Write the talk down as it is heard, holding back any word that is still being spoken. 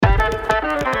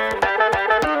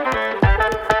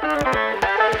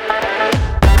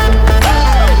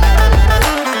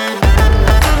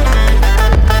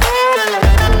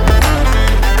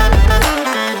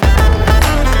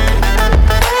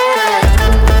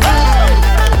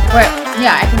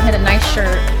Yeah, I can hit a nice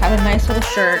shirt, have a nice little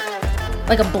shirt,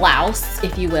 like a blouse,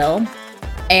 if you will,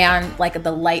 and like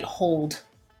the light hold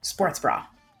sports bra.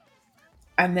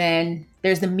 And then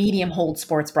there's the medium hold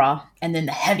sports bra, and then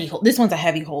the heavy hold. This one's a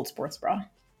heavy hold sports bra.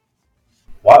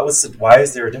 Why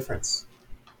is there a difference?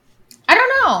 I don't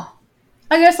know.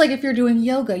 I guess like if you're doing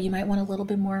yoga, you might want a little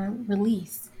bit more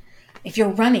release. If you're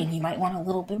running, you might want a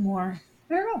little bit more.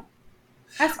 I don't know.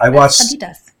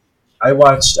 I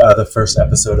watched the first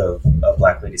episode of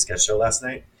Black Lady Sketch Show last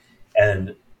night,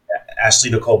 and Ashley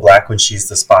Nicole Black, when she's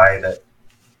the spy that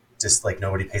just like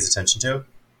nobody pays attention to. Do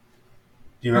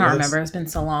you remember? I don't remember. It's been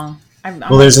so long.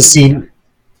 Well, there's a scene.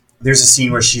 There's a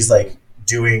scene where she's like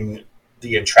doing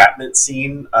the entrapment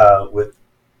scene with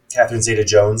Catherine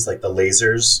Zeta-Jones, like the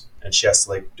lasers, and she has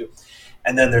to like do.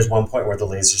 And then there's one point where the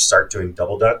lasers start doing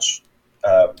double dutch.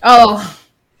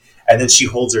 And then she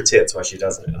holds her tits while she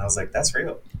does it, and I was like, "That's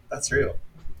real. That's real."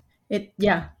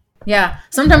 Yeah.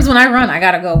 Sometimes when I run, I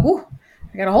gotta go. Whoo,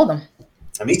 I gotta hold them.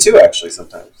 Me too, actually.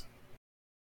 Sometimes.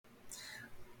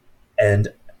 And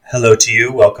hello to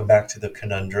you. Welcome back to the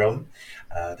Conundrum,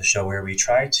 the show where we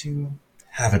try to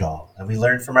have it all, and we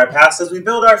learn from our past as we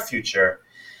build our future.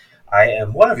 I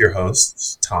am one of your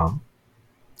hosts, Thom.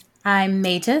 I'm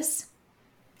Mayt.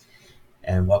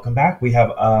 And welcome back. We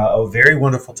have a very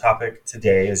wonderful topic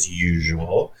today, as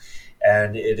usual,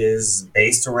 and it is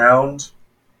based around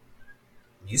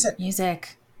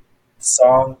music,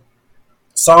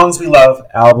 songs we love,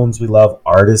 albums we love,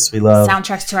 artists we love,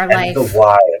 soundtracks to our and life. The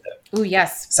why of it. Ooh,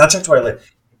 yes, soundtrack to our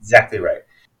life. Exactly right.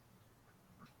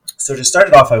 So to start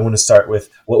it off, I want to start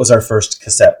with what was our first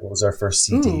cassette? What was our first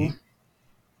CD? Ooh.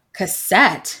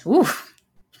 Cassette. Ooh,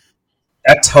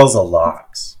 that tells a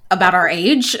lot about our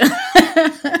age.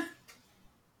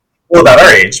 Well, about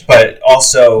our age, but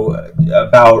also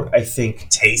about, I think,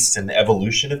 taste and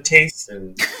evolution of taste.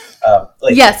 And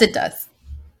yes, it does.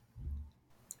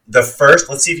 The first,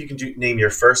 let's see if you can name your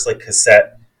first like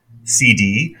cassette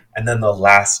CD, and then the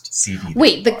last CD.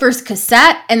 Wait, the first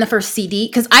cassette and the first CD?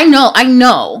 Because I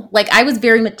know, like I was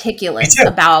very meticulous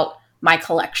about my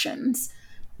collections.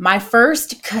 My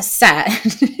first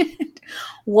cassette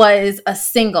was a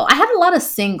single. I had a lot of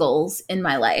singles in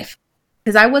my life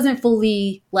because I wasn't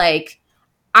fully like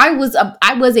I was a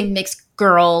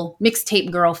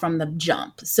mixtape girl from the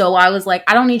jump. So I was like,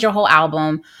 I don't need your whole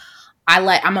album. I'm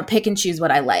gonna pick and choose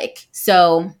what I like.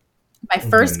 So my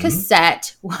first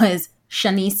cassette was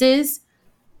Shanice's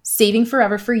 "Saving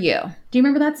Forever for You." Do you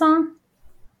remember that song?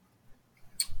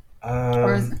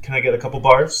 Can I get a couple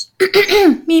bars?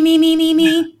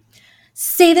 Me.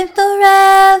 Saving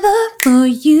forever for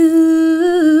you,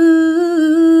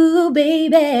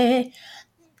 baby.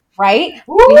 Right?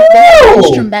 They have an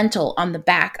instrumental on the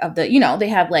back of the, they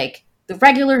have like the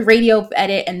regular radio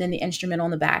edit and then the instrumental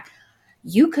on the back.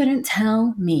 You couldn't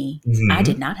tell me I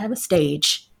did not have a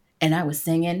stage and I was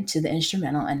singing to the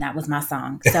instrumental and that was my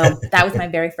song. So that was my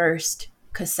very first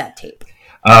cassette tape.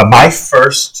 My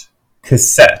first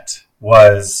cassette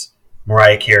was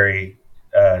Mariah Carey,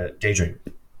 Daydream.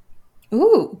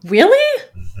 Ooh, really?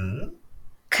 Mm-hmm.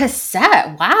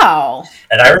 Cassette, wow.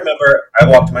 And I remember I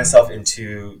walked myself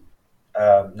into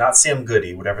not Sam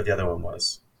Goody, whatever the other one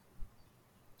was.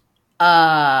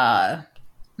 I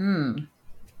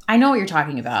know what you're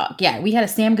talking about. Yeah, we had a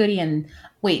Sam Goody and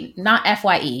wait, not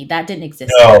FYE. That didn't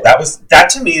exist. No, that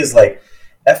to me is like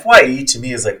FYE to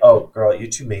me is like, oh girl, you're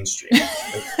too mainstream.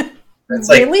 It's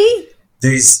really? Like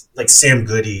these like Sam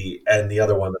Goody and the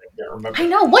other one that I can't remember. I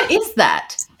know. What is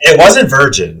that? It wasn't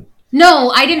Virgin. No,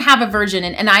 I didn't have a Virgin.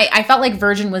 And I felt like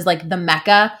Virgin was like the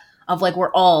mecca of like where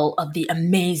all of the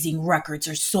amazing records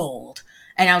are sold.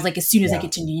 And I was like, as soon as I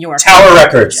get to New York. Tower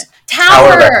Records.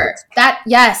 Tower Records.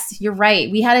 Yes, you're right.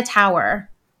 We had a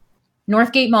tower.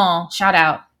 Northgate Mall. Shout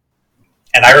out.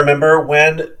 And I remember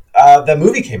when the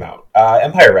movie came out,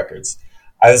 Empire Records.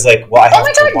 I was like, well, I have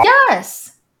to watch. Yes.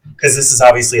 Because this is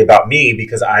obviously about me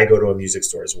because I go to a music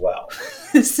store as well.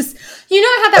 I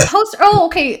had that poster. Oh,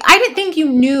 okay. I didn't think you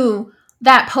knew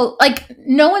that like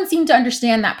no one seemed to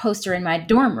understand that poster in my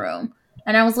dorm room.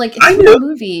 And I was like, it's the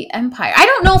movie Empire. I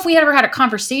don't know if we ever had a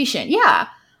conversation. Yeah.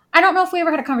 I don't know if we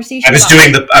ever had a conversation. I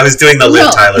was doing the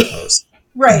Liv Tyler post.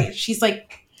 Right. She's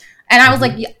like, and I was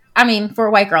like, I mean, for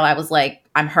a white girl, I was like,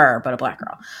 I'm her, but a black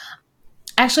girl.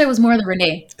 Actually, I was more the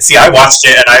Renee. See, I watched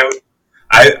it and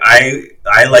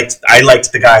I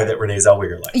liked the guy that Renee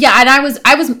Zellweger liked. Yeah, and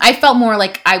I felt more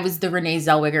like I was the Renee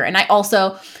Zellweger. And I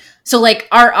also, so like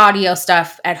our audio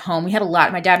stuff at home, we had a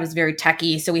lot. My dad was very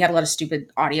techie, so we had a lot of stupid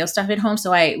audio stuff at home.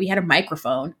 So we had a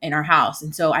microphone in our house.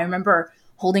 And so I remember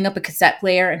holding up a cassette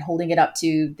player and holding it up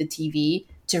to the TV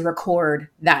to record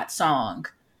that song.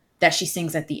 that she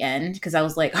sings at the end, because I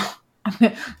was like, oh,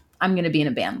 I'm gonna be in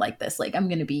a band like this. Like, I'm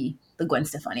gonna be the Gwen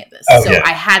Stefani of this. Oh, so yeah.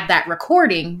 I had that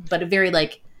recording, but a very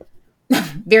like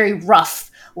very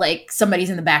rough, like somebody's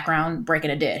in the background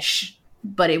breaking a dish,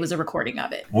 but it was a recording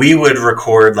of it. We would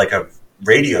record like a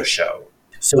radio show.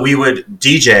 So we would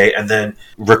DJ and then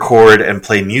record and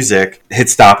play music, hit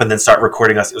stop, and then start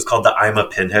recording us. It was called the I'm a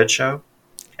Pinhead Show.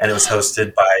 And it was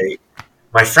hosted by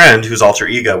my friend whose alter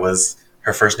ego was,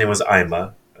 her first name was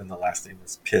Ima, and the last name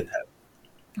was Pinhead.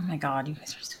 Oh my God, you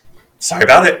guys are so... Sorry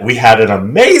about it. We had an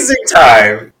amazing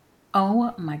time.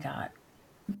 Oh my God.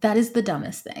 That is the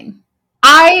dumbest thing.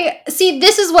 I see,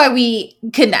 this is why we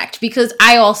connect, because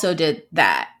I also did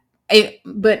that.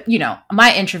 But, you know,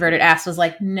 my introverted ass was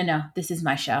like, no, this is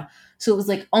my show. So it was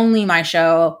like only my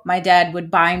show. My dad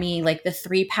would buy me like the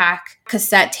 3-pack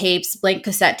cassette tapes, blank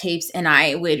cassette tapes, and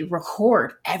I would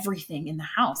record everything in the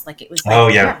house. Like it was like, oh,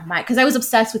 yeah. Because I was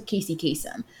obsessed with Casey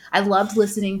Kasem. I loved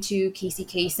listening to Casey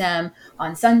Kasem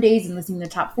on Sundays and listening to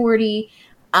Top 40.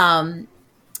 And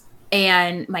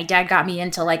my dad got me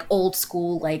into like old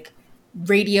school, like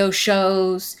radio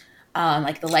shows,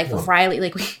 like The Life of Riley.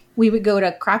 Like we would go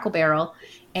to Crackle Barrel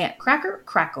and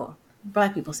Crackle.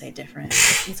 Black people say it different.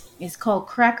 It's called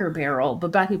Cracker Barrel,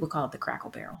 but black people call it the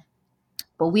Crackle Barrel.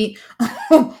 But we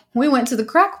went to the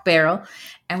Crackle Barrel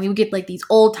and we would get like these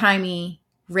old timey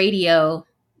radio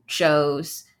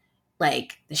shows,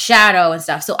 like The Shadow and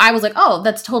stuff. So I was like, oh,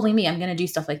 that's totally me. I'm going to do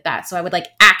stuff like that. So I would like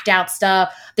act out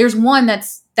stuff. There's one that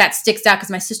sticks out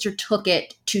because my sister took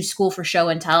it to school for show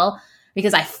and tell,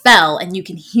 because I fell and you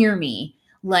can hear me.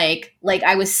 Like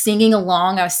I was singing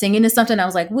along. I was singing to something. I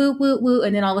was like, woo, woo, woo.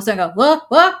 And then all of a sudden I go, whoa,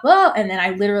 whoa, whoa. And then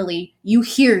I literally, you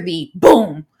hear the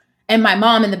boom. And my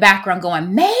mom in the background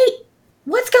going, Mate,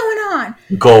 what's going on?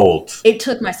 Gold. It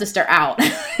took my sister out.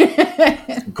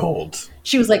 Gold.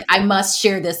 She was like, I must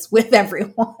share this with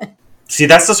everyone. See,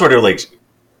 that's the sort of like...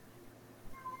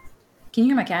 Can you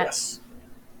hear my cat? Yes.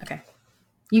 Okay.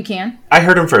 You can? I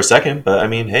heard him for a second, but I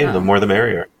mean, hey, the more the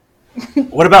merrier.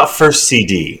 What about first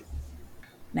CD?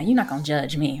 Now, you're not going to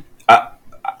judge me.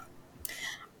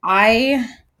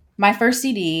 My first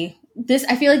CD,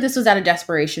 I feel like this was out of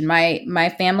desperation.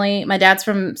 My family, my dad's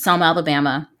from Selma,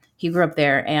 Alabama. He grew up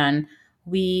there, and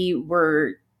we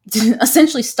were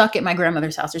essentially stuck at my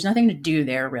grandmother's house. There's nothing to do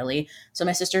there, really. So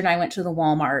my sister and I went to the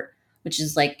Walmart, which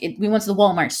is like, we went to the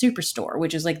Walmart Superstore,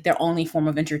 which is like their only form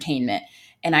of entertainment.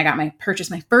 And I purchased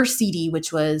my first CD,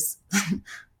 which was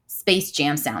Space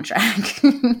Jam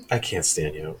soundtrack. I can't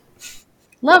stand you.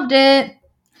 Loved it.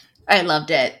 I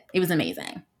loved it. It was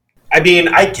amazing. I mean,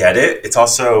 I get it. It's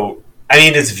also, I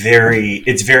mean, it's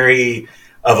very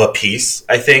of a piece.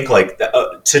 I think like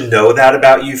to know that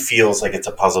about you feels like it's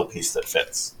a puzzle piece that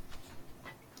fits.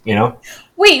 You know?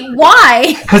 Wait,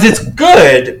 why? Because it's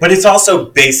good, but it's also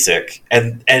basic,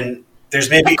 and there's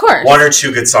maybe one or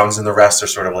two good songs, and the rest are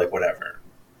sort of like whatever.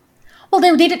 Well,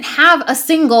 they didn't have a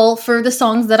single for the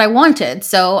songs that I wanted.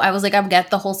 So I was like, I'll get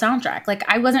the whole soundtrack. Like,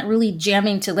 I wasn't really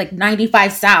jamming to like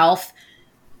 95 South,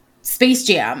 Space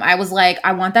Jam. I was like,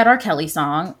 I want that R. Kelly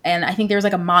song. And I think there was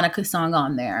like a Monica song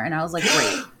on there. And I was like,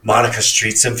 great. Monica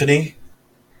Street Symphony?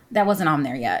 That wasn't on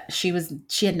there yet. She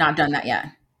had not done that yet.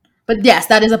 But yes,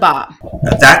 that is a bop.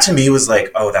 That to me was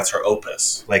like, oh, that's her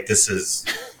opus. Like, this is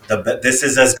as good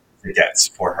as it gets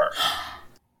for her.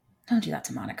 Don't do that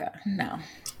to Monica. No.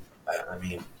 I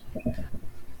mean,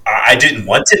 I didn't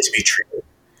want it to be true.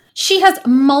 She has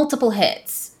multiple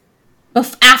hits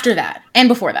after that and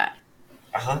before that.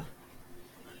 Uh-huh.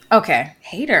 Okay.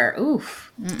 Hater.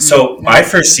 Oof. Mm-mm. So my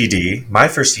first CD,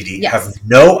 yes. Have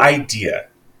no idea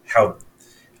how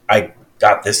I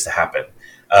got this to happen.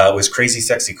 Was Crazy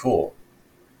Sexy Cool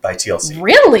by TLC.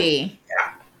 Really?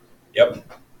 Yeah. Yep.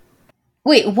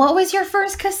 Wait, what was your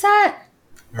first cassette?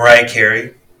 Mariah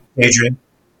Carey. Adrian.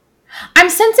 I'm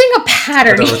sensing a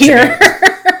pattern here.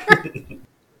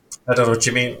 I don't know what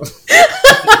you mean.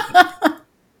 I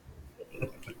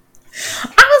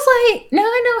was like, no,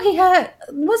 I know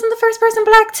wasn't the first person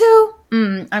black too?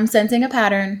 I'm sensing a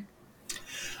pattern.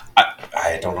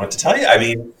 I don't know what to tell you. I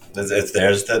mean,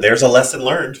 there's a lesson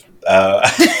learned. Yeah,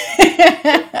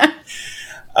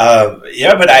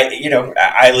 but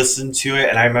I listened to it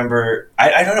and I remember,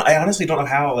 I don't know, I honestly don't know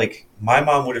how, like, my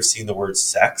mom would have seen the word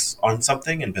sex on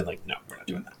something and been like, no, we're not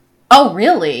doing that. Oh,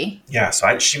 really? Yeah,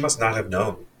 so she must not have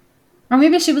known. Or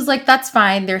maybe she was like, that's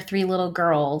fine, there are 3 little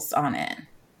girls on it.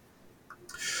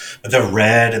 The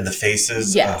red and the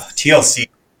faces. Yes. TLC.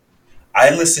 I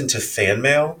listened to Fan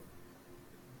Mail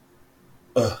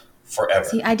forever.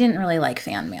 See, I didn't really like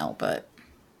Fan Mail, but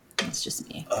it's just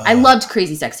me. I loved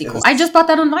Crazy Sexy Cool. I just bought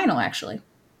that on vinyl, actually.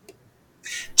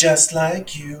 Just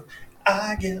like you,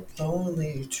 I get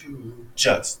lonely too,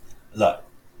 just like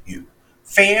you.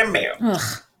 Fan mail.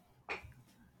 Ugh,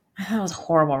 that was a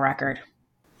horrible record.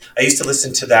 I used to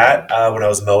listen to that when I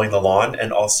was mowing the lawn,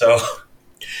 and also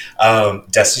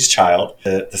Destiny's Child,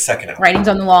 the second album. Writings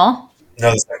on the Wall.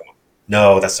 No, the second one.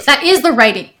 No, that's the first. That is the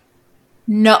writing.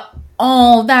 No.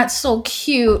 Oh, that's so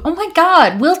cute. Oh my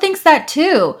God. Will thinks that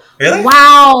too. Really?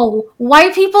 Wow.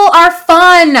 White people are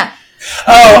fun.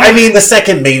 Oh, I mean the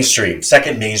second mainstream,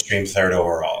 third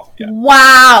overall. Yeah.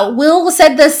 Wow. Will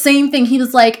said the same thing. He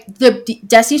was like, the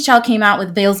Destiny's Child came out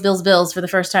with Bills, Bills, Bills for the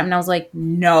first time. And I was like,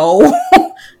 no.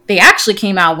 They actually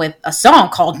came out with a song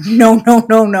called No, No,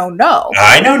 No, No, No.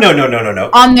 I know, no.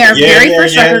 On their very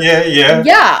first record. Yeah.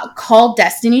 Yeah, called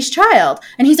Destiny's Child.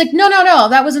 And he's like, no,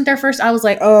 that wasn't their first. I was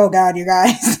like, oh God, you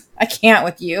guys, I can't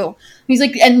with you. He's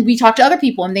like, and we talked to other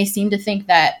people and they seem to think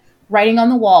that Writing on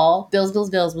the Wall, Bills, Bills,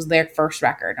 Bills was their first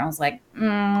record. And I was like,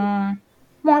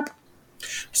 morp.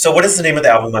 So what is the name of the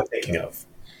album I'm thinking of?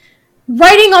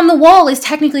 Writing on the Wall is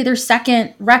technically their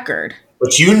second record.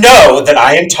 But you know that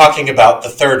I am talking about the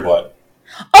third one.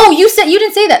 Oh, you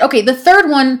didn't say that. Okay, the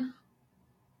third one.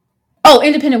 Oh,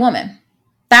 Independent Woman.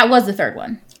 That was the third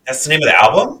one. That's the name of the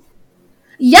album?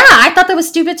 Yeah, I thought that was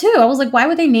stupid too. I was like, why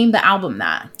would they name the album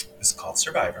that? It's called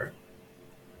Survivor.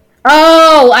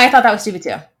 Oh, I thought that was stupid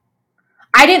too.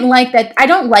 I didn't like that. I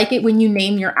don't like it when you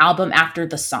name your album after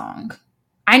the song.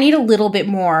 I need a little bit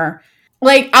more.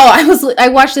 Like,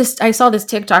 I saw this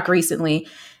TikTok recently,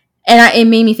 and it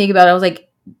made me think about it. I was like,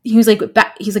 he's like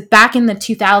back in the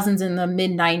 2000s and the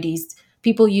mid 90s,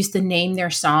 people used to name their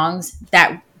songs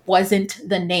that wasn't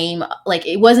the name, like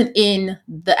it wasn't in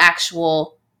the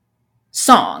actual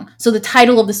song. So the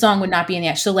title of the song would not be in the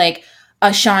actual. So like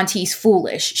Ashanti's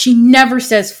Foolish. She never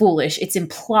says foolish. It's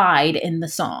implied in the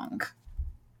song.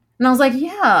 And I was like,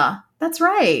 yeah, that's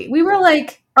right. We were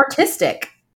like artistic.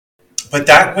 But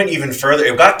that went even further.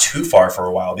 It got too far for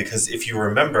a while because if you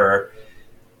remember,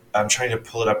 I'm trying to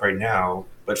pull it up right now,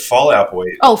 but Fall Out Boy.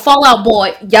 Oh, Fall Out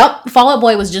Boy. Yep. Fall Out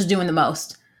Boy was just doing the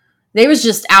most. They was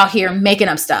just out here making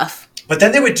up stuff. But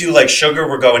then they would do like Sugar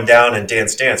We're Going Down and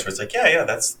Dance Dance, where it's like, yeah,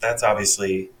 that's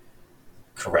obviously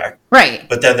correct. Right.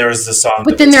 But then there was the song.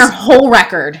 But then their whole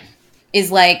record is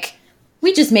like,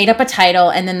 we just made up a title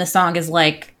and then the song is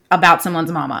like about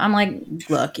someone's mama. I'm like,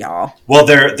 look, y'all. Well,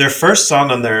 their first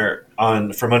song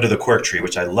on From Under the Cork Tree,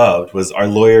 which I loved, was Our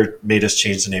Lawyer Made Us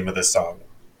Change the Name of this song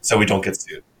so we don't get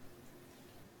sued.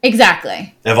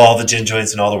 Exactly. Of all the gin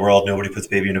joints in all the world, nobody puts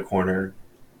baby in a corner.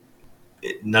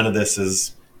 None of this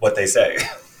is what they say.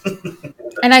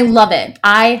 And I love it.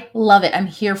 I'm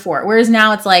here for it. Whereas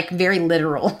now it's like very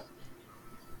literal.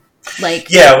 Like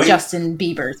Justin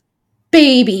Bieber's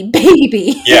baby.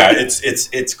 Yeah,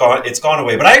 it's gone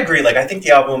away. But I agree. Like I think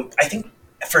the album,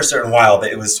 for a certain while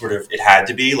that it was sort of, it had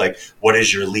to be like, what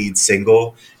is your lead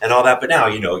single and all that. But now,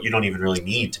 you don't even really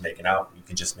need to make an album. You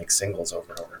can just make singles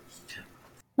over and over.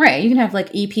 Right. You can have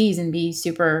like EPs and be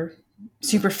super,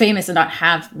 super famous and not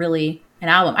have really an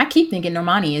album. I keep thinking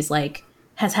Normani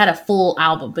has had a full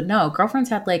album, but no, Girlfriend's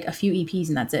had like a few EPs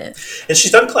and that's it. And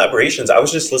she's done collaborations. I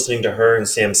was just listening to her and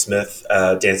Sam Smith,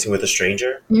 Dancing with a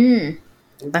Stranger.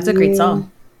 That's a great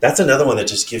song. That's another one that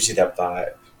just gives you that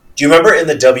vibe. Do you remember in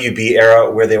the WB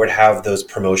era where they would have those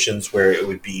promotions where it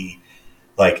would be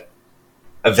like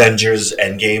Avengers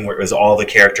Endgame, where it was all the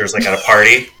characters like at a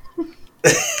party?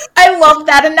 I love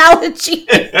that analogy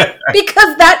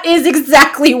because that is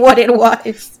exactly what it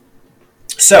was.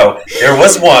 So there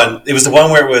was one. It was the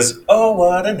one where it was, oh,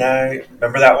 what a night.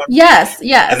 Remember that one? Yes.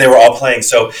 And they were all playing.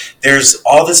 So there's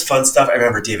all this fun stuff. I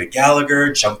remember David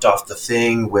Gallagher jumped off the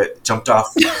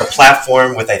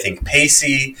platform with, I think,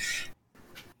 Pacey.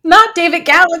 Not David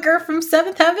Gallagher from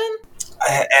Seventh Heaven?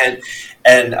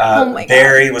 And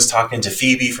Barry was talking to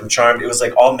Phoebe from Charmed. It was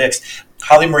like all mixed.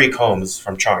 Holly Marie Combs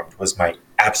from Charmed was my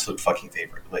absolute fucking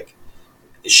favorite. Like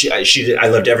I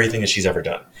loved everything that she's ever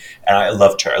done, and I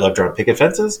loved her. I loved her on Picket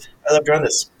Fences. I loved her on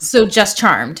this. So just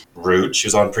Charmed. Rude. She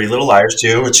was on Pretty Little Liars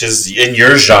too, which is in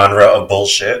your genre of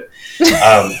bullshit.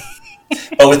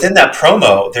 But within that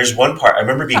promo, there's one part, I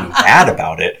remember being mad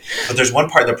about it, but there's one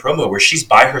part in the promo where she's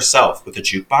by herself with a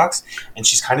jukebox, and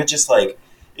she's kind of just like,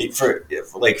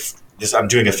 I'm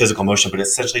doing a physical motion, but it's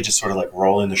essentially just sort of like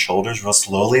rolling the shoulders real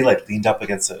slowly, like leaned up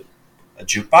against a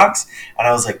jukebox. And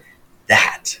I was like,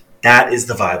 that is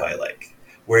the vibe I like.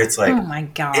 Where it's like, oh my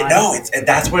God. And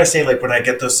that's what I say, like when I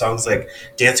get those songs like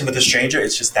Dancing with a Stranger,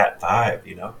 it's just that vibe,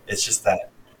 It's just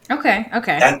that. Okay.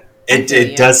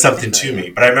 It does something to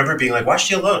me. But I remember being like, why is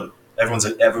she alone? Everyone's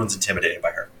intimidated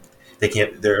by her.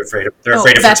 They're afraid of her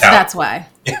talent. That's why.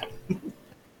 Yeah.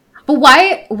 But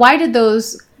why did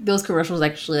those commercials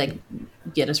actually like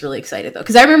get us really excited though?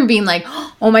 Because I remember being like,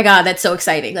 oh my god, that's so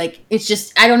exciting. Like it's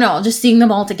just I don't know, just seeing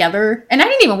them all together. And I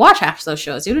didn't even watch half those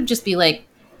shows. It would just be like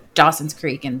Dawson's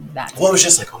Creek and that's Well, it was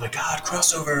just like, oh my god,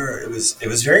 crossover. It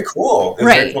was very cool. It was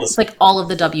right. very cool to It's see. like all of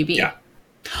the WB. Yeah.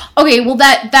 Okay, well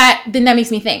that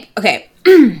makes me think. Okay.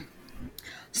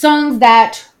 Songs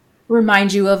that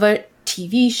remind you of a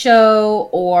TV show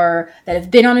or that have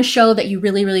been on a show that you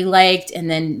really, really liked, and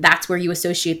then that's where you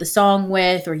associate the song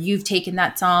with, or you've taken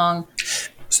that song.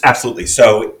 Absolutely.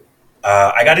 So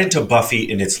I got into Buffy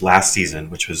in its last season,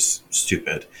 which was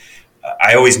stupid.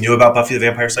 I always knew about Buffy the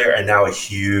Vampire Slayer, and now a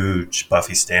huge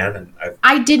Buffy stan. And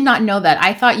I did not know that.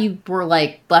 I thought you were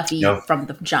like Buffy No. from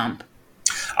the jump.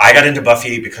 I got into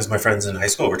Buffy because my friends in high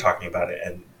school were talking about it,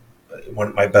 and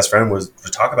my best friend would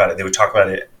talk about it. They would talk about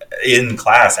it in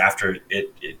class after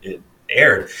it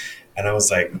aired, and I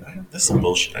was like, "This is some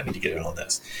bullshit. I need to get in on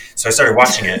this." So I started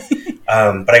watching it,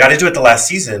 but I got into it the last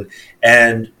season,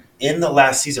 and in the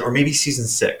last season, or maybe season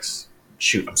 6.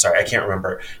 Shoot, I'm sorry, I can't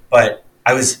remember, but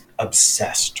I was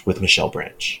obsessed with Michelle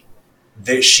Branch.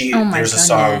 There's a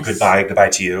song, "Goodbye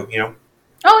to You," you know.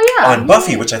 Oh yeah, On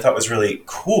Buffy, which I thought was really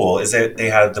cool, is that they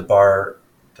had the bar,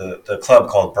 the club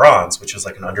called Bronze, which was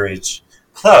like an underage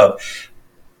club.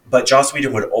 But Joss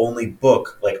Whedon would only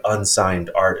book like unsigned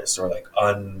artists or like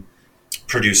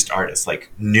unproduced artists,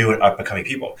 like new and up and coming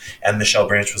people. And Michelle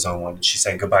Branch was on one, and she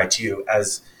sang "Goodbye to You"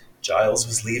 as Giles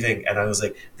was leaving, and I was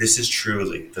like, "This is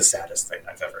truly the saddest thing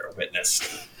I've ever witnessed."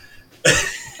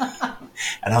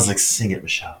 And I was like, "Sing it,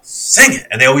 Michelle, sing it!"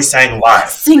 And they always sang live.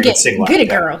 Sing it, get it,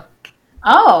 girl.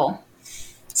 Oh.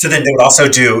 So then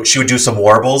she would do some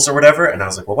warbles or whatever, and I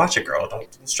was like, well, watch it, girl. Don't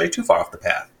stray too far off the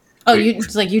path. Oh,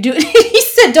 it's like you do. He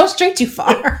said, don't stray too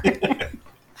far.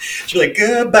 She'd be like,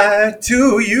 "Goodbye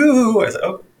to you." I was like,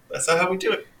 oh, that's not how we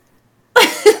do it.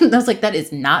 I was like, that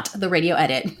is not the radio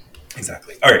edit.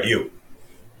 Exactly. All right, you.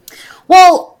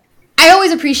 Well, I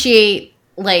always appreciate,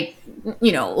 like,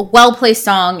 you know, a well-placed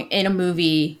song in a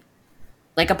movie,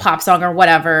 like a pop song or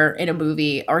whatever in a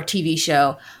movie or a TV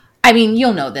show. I mean,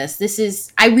 you'll know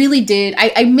this. I really did.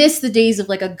 I miss the days of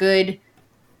like a good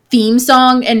theme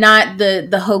song and not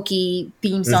the hokey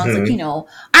theme songs. Mm-hmm. Like, you know,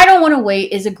 I Don't Want to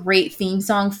Wait is a great theme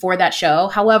song for that show.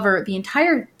 However, the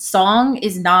entire song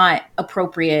is not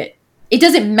appropriate. It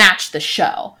doesn't match the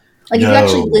show. Like, if you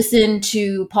actually listen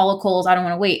to Paula Cole's I Don't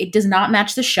Want to Wait, it does not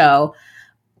match the show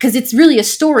because it's really a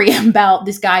story about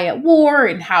this guy at war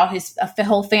and how his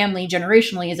whole family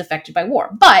generationally is affected by war.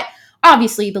 But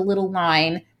obviously, the little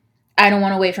line, "I don't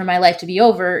want to wait for my life to be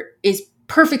over," is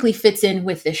perfectly fits in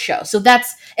with this show. So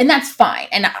that's fine.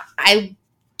 And I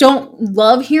don't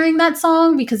love hearing that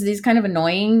song because it is kind of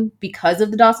annoying because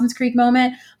of the Dawson's Creek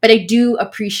moment. But I do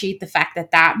appreciate the fact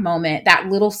that that moment, that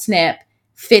little snip,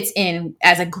 fits in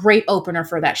as a great opener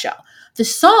for that show. The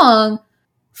song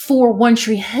for One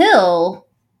Tree Hill,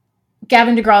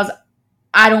 Gavin DeGraw's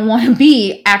I Don't Want to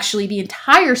Be, actually the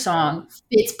entire song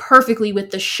fits perfectly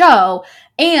with the show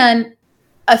and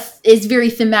is very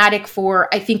thematic for,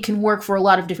 I think can work for a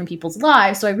lot of different people's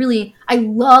lives. So I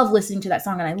love listening to that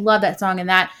song, and I love that song, and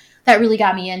that really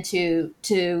got me into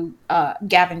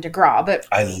Gavin DeGraw. But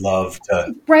I loved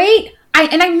right?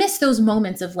 I miss those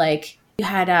moments of like, you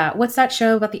had what's that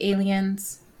show about the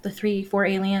aliens? The three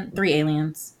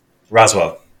aliens.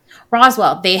 Roswell.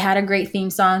 They had a great theme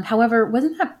song. However,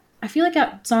 wasn't that, I feel like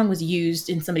that song was used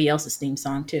in somebody else's theme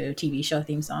song too, TV show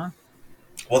theme song.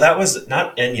 Well, that was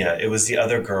not Enya. It was the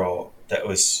other girl that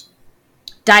was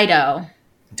Dido.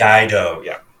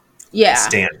 Yeah. Yeah.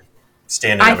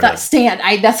 Stan. I thought Stan.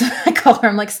 That's what I call her.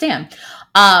 I'm like Stan.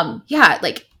 Yeah,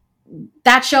 like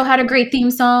that show had a great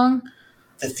theme song.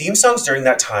 The theme songs during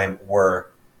that time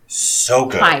were so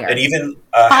good. Fire. And even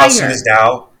How Soon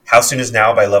Is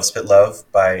Now by Love Spit Love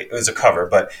it was a cover,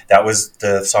 but that was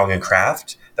the song in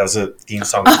Craft. That was a theme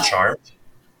song for Charmed.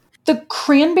 The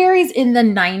Cranberries in the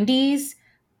 90s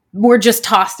were just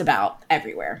tossed about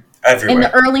everywhere. In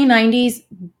the early 90s,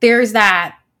 there's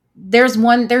that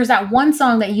one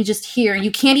song that you just hear.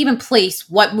 You can't even place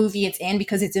what movie it's in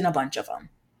because it's in a bunch of them.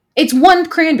 It's one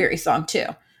Cranberry song too.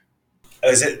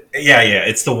 Is it? Yeah.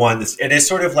 It's the one. It is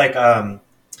sort of like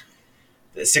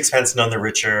Sixpence None the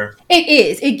Richer. It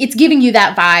is. It's giving you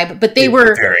that vibe. But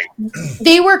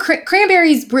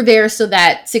Cranberries were there so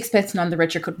that Sixpence None the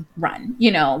Richer could run,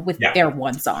 with their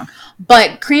one song.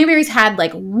 But Cranberries had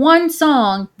like one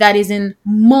song that is in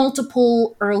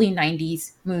multiple early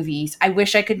 90s movies. I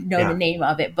wish I could know the name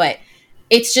of it, but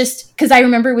It's just because I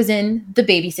remember it was in the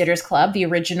Babysitters Club, the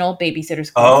original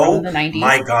Babysitters Club from Oh the 90s.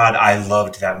 my God, I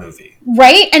loved that movie.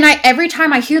 Right? And every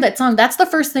time I hear that song, that's the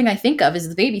first thing I think of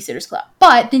is the Babysitters Club.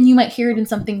 But then you might hear it in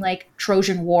something like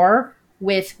Trojan War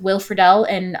with Will Friedle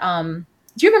and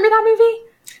do you remember that movie?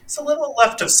 It's a little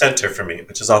left of center for me,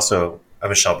 which is also a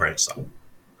Michelle Branch song.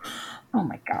 Oh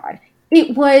my God.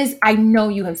 It was, I know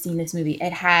you have seen this movie.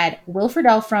 It had Will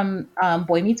Friedle from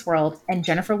Boy Meets World and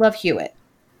Jennifer Love Hewitt.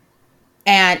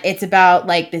 And it's about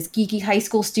like this geeky high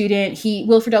school student.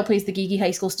 Will Friedle plays the geeky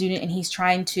high school student and he's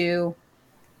trying to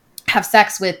have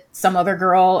sex with some other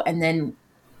girl. And then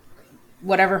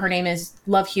whatever her name is,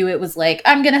 Love Hewitt was like,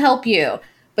 I'm going to help you.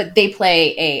 But they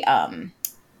play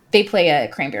a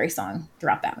Cranberry song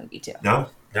throughout that movie too. No,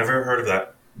 never heard of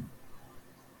that.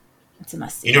 It's a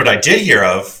must see. You know what I did hear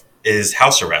of is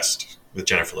House Arrest with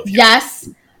Jennifer Love Hewitt. Yes,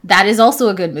 that is also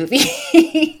a good movie.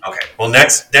 Okay, well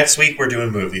next week we're doing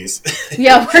movies.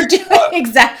 Yeah, we're doing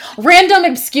random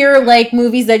obscure like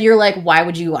movies that you're like, why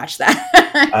would you watch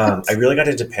that? I really got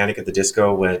into Panic at the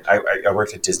Disco when I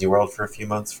worked at Disney World for a few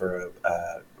months for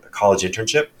a college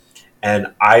internship, and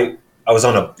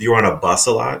you were on a bus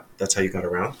a lot. That's how you got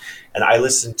around, and I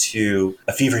listened to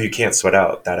A Fever You Can't Sweat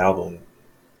Out, that album.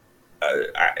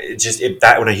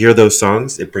 When I hear those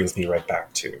songs, it brings me right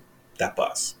back to that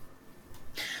bus.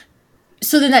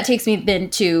 So then that takes me then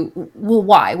to, well,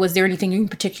 why? Was there anything in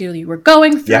particular you were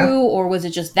going through, or was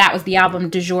it just that was the album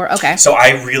du jour? Okay. So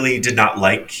I really did not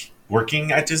like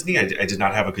working at Disney. I did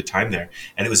not have a good time there,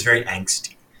 and it was very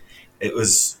angsty. It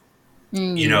was,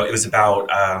 it was about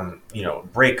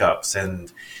breakups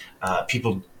and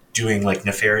people doing like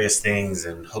nefarious things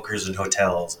and hookers in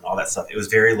hotels and all that stuff. It was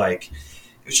very like,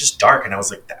 it was just dark, and I was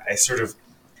like,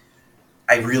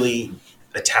 I really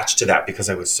attached to that because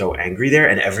I was so angry there,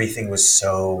 and everything was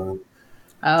so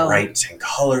bright and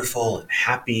colorful and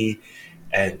happy,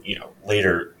 and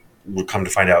later would come to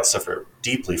find out suffer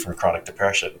deeply from chronic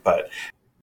depression. But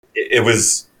it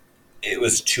was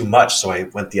too much, so I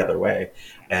went the other way,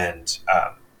 and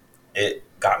it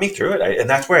got me through it. And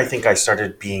that's where I think I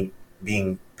started paying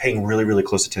really, really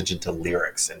close attention to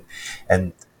lyrics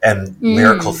and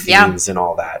lyrical themes and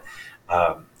all that.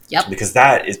 Because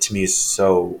that is, to me, is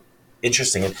so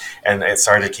interesting, and it's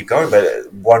sorry to keep going,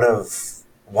 but one of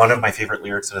my favorite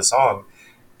lyrics in a song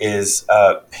is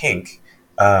Pink.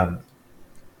 I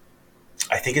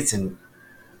think it's in,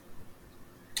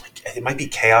 it might be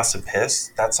Chaos and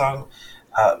Piss, that song,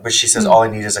 but she says, all I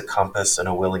need is a compass and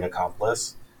a willing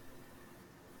accomplice.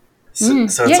 So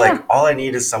it's like, all I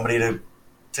need is somebody to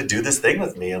do this thing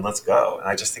with me, and let's go. And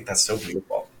I just think that's so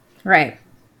beautiful. Right.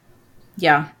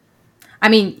 Yeah. I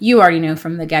mean, you already knew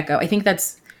from the get-go. I think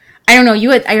that's, I don't know,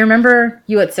 I remember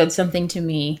you had said something to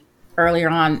me earlier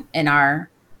on in our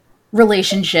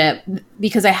relationship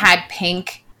because I had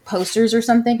Pink posters or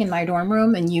something in my dorm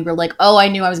room, and you were like, oh, I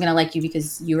knew I was going to like you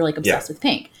because you were like obsessed with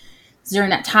Pink. So during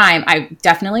that time, I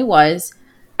definitely was.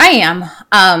 I am.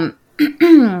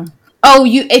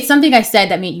 It's something I said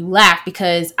that made you laugh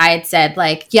because I had said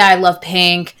like, yeah, I love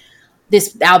Pink.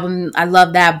 This album, I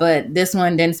love that, but this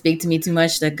one didn't speak to me too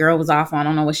much. The girl was off on, I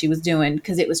don't know what she was doing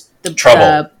because it was the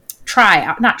Trouble.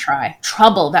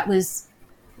 Trouble. That was,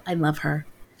 I love her,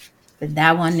 but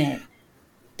that wasn't it.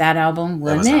 That album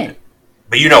wasn't it.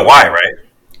 But you know why, right?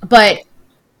 But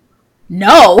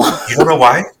no, you don't know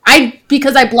why?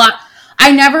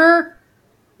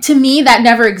 To me, that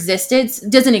never existed.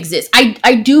 Doesn't exist.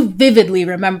 I do vividly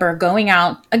remember going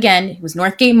out again. It was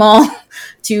Northgate Mall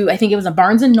to, I think it was a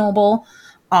Barnes and Noble,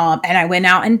 and I went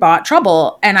out and bought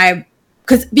Trouble. And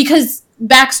because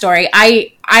backstory,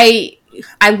 I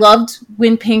loved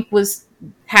when Pink was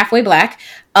halfway black,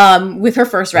 with her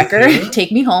first record,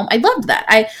 Take Me Home. I loved that.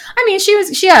 I mean, she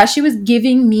was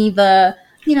giving me the,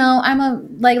 I'm a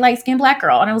light-skinned black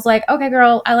girl, and I was like, okay,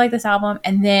 girl, I like this album,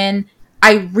 and then.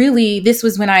 This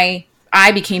was when I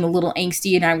became a little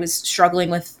angsty and I was struggling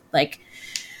with like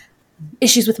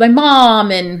issues with my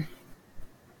mom and,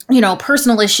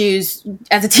 personal issues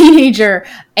as a teenager,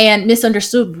 and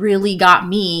Misunderstood really got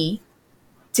me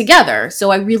together.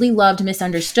 So I really loved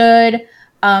Misunderstood.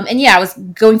 I was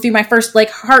going through my first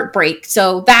like heartbreak.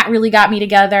 So that really got me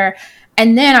together.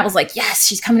 And then I was like, yes,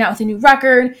 she's coming out with a new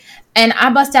record, and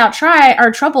I bust out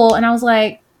Trouble. And I was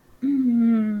like,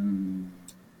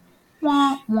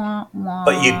 Wah, wah, wah.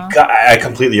 But I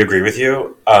completely agree with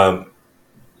you.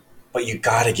 But you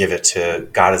got to give it to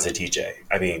God as a DJ.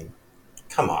 I mean,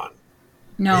 come on.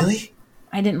 No. Really?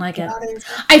 I didn't like it.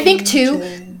 I think,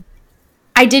 too,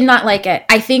 I did not like it.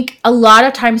 I think a lot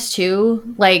of times,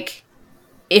 too, like,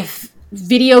 if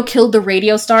video killed the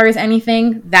radio stars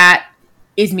anything, that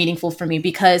is meaningful for me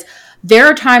because there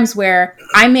are times where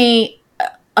I may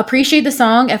appreciate the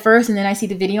song at first, and then I see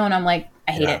the video and I'm like,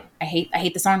 I hate Yeah. it. I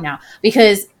hate the song now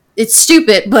because it's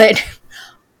stupid. But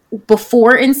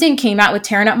before NSYNC came out with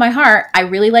 "Tearing Up My Heart," I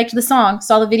really liked the song.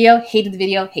 Saw the video, hate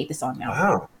the song now.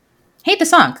 Wow. Hate the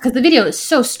song because the video is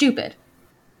so stupid.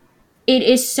 It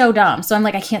is so dumb. So I'm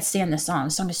like, I can't stand this song.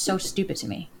 The song is so stupid to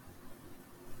me.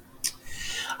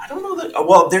 I don't know that.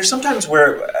 Well, there's sometimes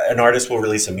where an artist will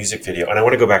release a music video, and I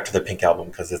want to go back to the Pink album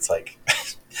because it's like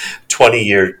 20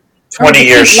 year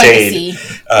shade.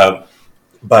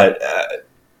 But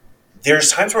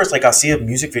there's times where it's like I'll see a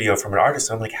music video from an artist,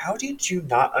 and I'm like, how did you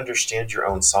not understand your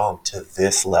own song to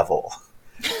this level?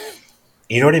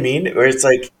 You know what I mean? Where it's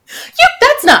like, Yeah,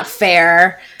 that's not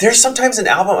fair. there's sometimes an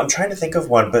album. I'm trying to think of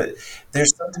one, but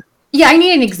there's sometimes. Yeah, I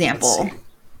need an Let's example. see.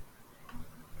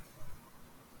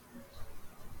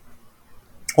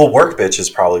 Well, Work Bitch is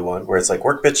probably one where it's like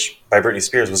Work Bitch by Britney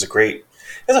Spears was a great.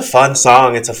 It's a fun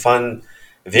song. It's a fun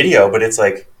video, but it's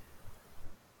like,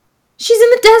 She's in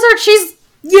the desert. She's,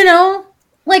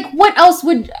 like what else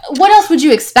would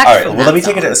you expect all right. from Well, that let me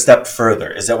take it song? a step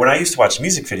further. Is that when I used to watch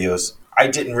music videos, I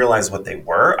didn't realize what they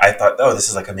were. I thought, oh, this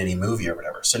is like a mini movie or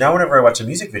whatever. So now, whenever I watch a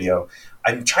music video,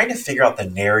 I'm trying to figure out the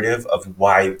narrative of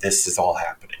why this is all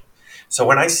happening. So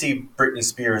when I see Britney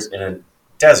Spears in a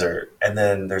desert, and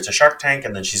then there's a shark tank,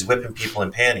 and then she's whipping people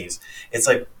in panties, it's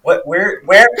like, what? Where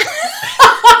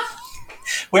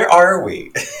are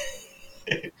we?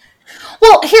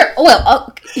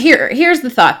 Here's the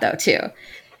thought though too.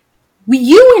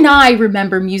 You and I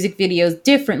remember music videos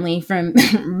differently from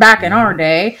back in our Mhm.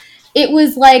 day. It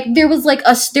was like there was like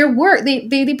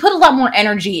they put a lot more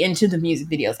energy into the music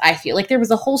videos. I feel like there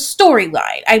was a whole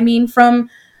storyline. I mean, from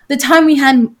the time we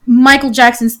had Michael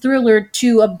Jackson's Thriller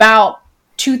to about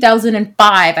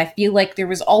 2005, I feel like there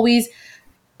was always,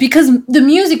 because the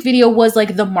music video was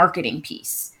like the marketing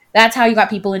piece. That's how you got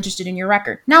people interested in your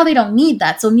record. Now they don't need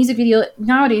that. So music video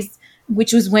nowadays,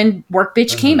 which was when Work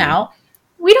Bitch came Mhm. out,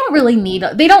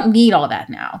 they don't need all that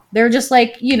now. They're just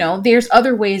like, there's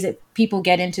other ways that people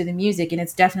get into the music, and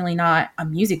it's definitely not a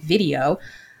music video.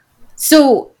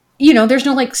 So, there's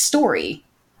no like story.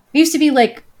 It used to be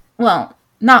like, well,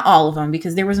 not all of them,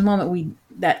 because there was a moment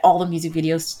that all the music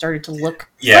videos started to look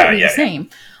Yeah, slightly the yeah, yeah. same.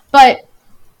 But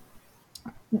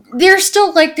there's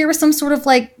still like there was some sort of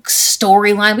like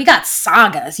storyline. We got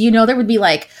sagas, there would be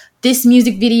like this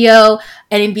music video,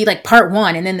 and it'd be like part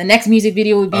one, and then the next music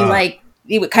video would be Uh, like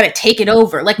it would kind of take it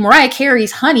over. Like Mariah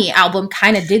Carey's Honey album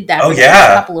kind of did that oh for the first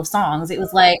yeah. couple of songs. It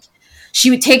was like she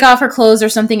would take off her clothes or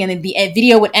something, and then the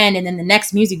video would end, and then the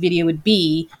next music video would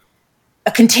be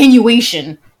a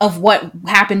continuation of what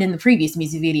happened in the previous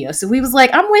music video. So we was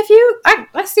like, I'm with you.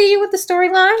 I see you with the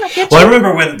storyline. I get Well, I you.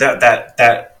 remember when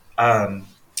that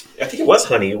I think it was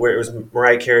Honey, where it was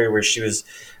Mariah Carey, where she was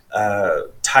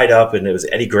tied up, and it was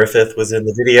Eddie Griffith was in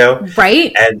the video,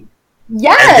 Right? and there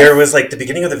Yes. was like the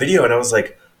beginning of the video, and I was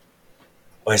like,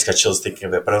 oh, I just got chills thinking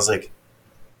of it, but I was like,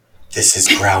 this is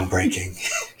groundbreaking.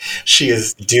 She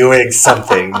is doing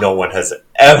something no one has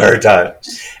ever done.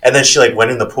 And then she like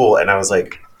went in the pool, and I was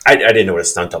like, I didn't know what a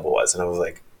stunt double was, and I was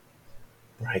like,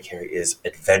 Mariah Carey is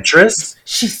adventurous.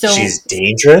 She's She's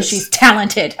dangerous.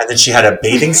 talented. And then she had a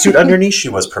bathing suit underneath. She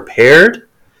was prepared.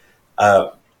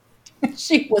 Uh,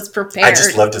 She was I just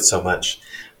prepared. loved it so much.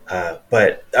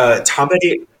 But Tom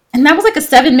Petty, And that was like a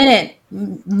 7 minute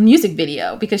music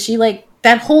video, because she like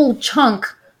that whole chunk,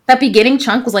 that beginning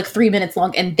chunk was like 3 minutes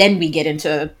long, and then we get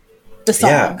into the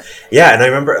yeah, song. yeah. And I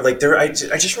remember like I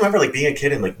just remember like being a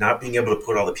kid and like not being able to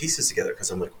put all the pieces together because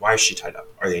I'm like, why is she tied up?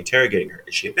 Are they interrogating her?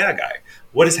 Is she a bad guy?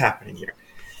 What is happening here?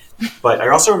 But I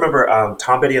also remember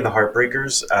Tom Petty and the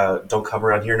Heartbreakers, "Don't Come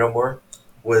Around Here No More,"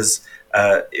 was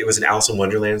it was an Alice in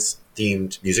Wonderland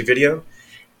themed music video,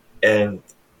 and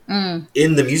Mm.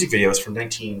 in the music video, it's from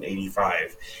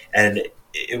 1985, and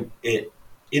it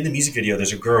in the music video,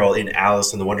 there's a girl in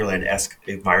Alice in the Wonderland esque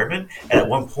environment, and at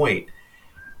one point,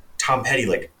 Tom Petty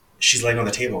like she's laying on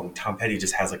the table, and Tom Petty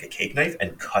just has like a cake knife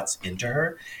and cuts into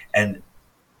her and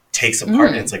takes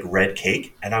apart, and it's Mm. like red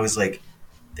cake, and I was like,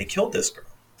 they killed this girl.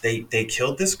 They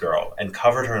killed this girl and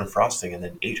covered her in frosting and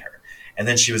then ate her, and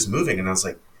then she was moving, and I was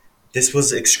like, this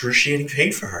was excruciating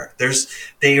pain for her.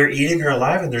 They are eating her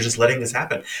alive, and they're just letting this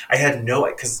happen. I had no,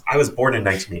 because I was born in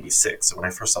 1986, so when I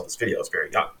first saw this video, I was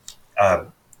very young,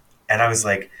 um, and I was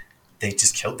like, they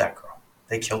just killed that girl.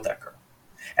 They killed that girl.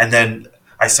 And then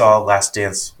I saw Last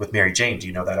Dance with Mary Jane. Do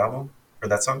you know that album or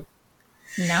that song?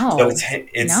 So No.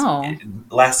 it's No.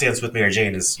 Last Dance with Mary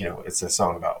Jane is it's a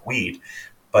song about weed,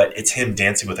 but it's him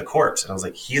dancing with a corpse, and I was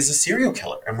like, he is a serial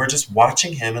killer, and we're just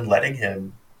watching him and letting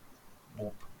him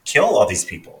kill all these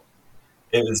people.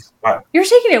 It was wow. You're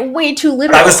taking it way too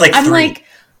I was literal. like I'm 3. like,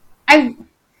 I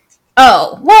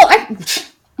oh well, I don't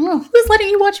know who's letting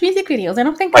you watch music videos. I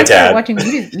don't think My I started dad. watching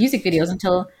music videos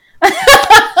until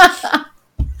I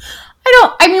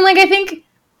don't. I mean, like I think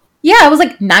yeah, it was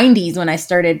like 90s when I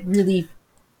started really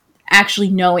actually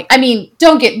knowing. I mean,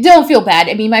 don't feel bad.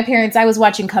 I mean, my parents. I was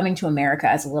watching Coming to America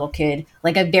as a little kid,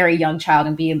 like a very young child,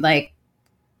 and being like,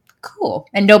 cool,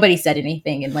 and nobody said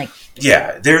anything, and like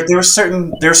Yeah, there are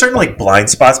certain like blind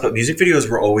spots, but music videos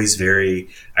were always very.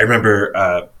 I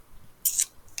remember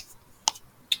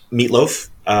Meatloaf.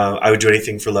 I would do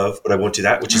anything for love, but I won't do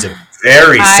that, which is a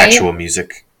very I sexual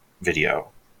music video.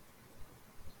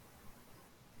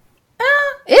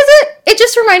 is it? It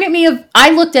just reminded me of.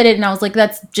 I looked at it and I was like,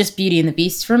 that's just Beauty and the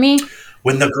Beast for me,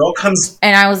 When the girl comes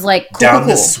and I was like, cool, cool, down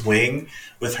the cool. swing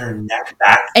with her neck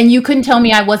back, And you couldn't tell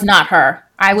me I was not her.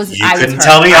 you I was couldn't her.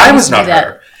 tell me I was knew not that.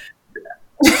 her.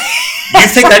 You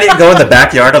think I didn't go in the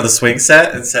backyard of the swing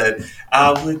set and said,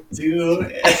 I would do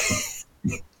it?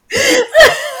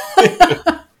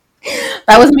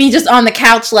 That was me just on the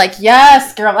couch, like,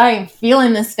 yes, girl, I am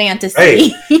feeling this fantasy.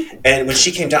 Right. And when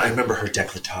she came down, I remember her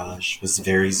décolletage was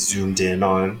very zoomed in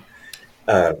on.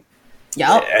 Uh,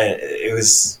 Yep. it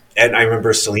was, and I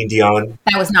remember Celine Dion.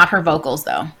 That was not her vocals,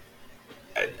 though.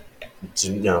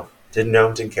 Didn't know,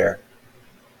 didn't care.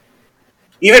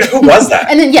 Even who was that?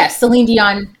 And then yes, Celine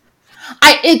Dion.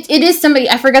 It is somebody.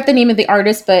 I forgot the name of the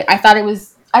artist, but I thought it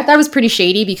was pretty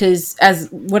shady because as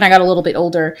when I got a little bit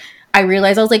older, I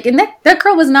realized I was like, and that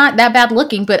girl was not that bad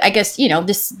looking, but I guess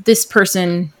this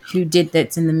person who did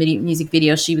that's in the music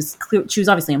video, she was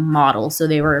obviously a model, so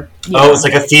they were. Oh, it's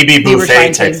like a Phoebe they were Buffet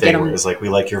trying type to thing. get Where them. it's like we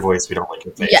like your voice, we don't like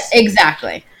your face. Yeah,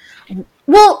 exactly.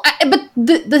 Well, but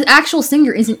the actual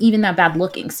singer isn't even that bad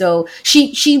looking, so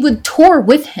she would tour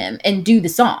with him and do the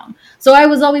song. So I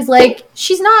was always like,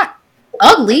 she's not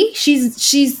ugly.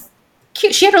 She's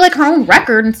cute. She had her own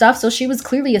record and stuff, so she was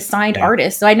clearly a signed Yeah.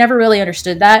 artist. So I never really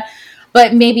understood that.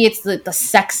 But maybe it's the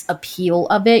sex appeal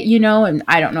of it, and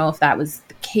I don't know if that was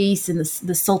the case and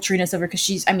the sultriness of her because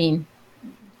she's, I mean,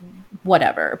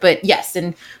 whatever. But yes,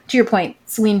 and to your point,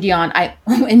 Celine Dion, I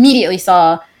immediately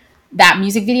saw that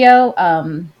music video.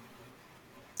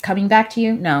 Coming Back to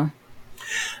You, no,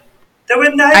 There were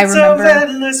I nights of remember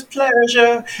endless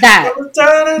pleasure. that.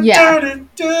 Yeah,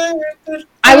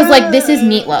 I was like, this is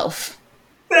Meatloaf.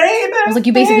 Baby, I was like,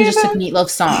 you basically just took baby.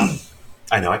 Meatloaf's song.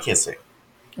 I know, I can't sing.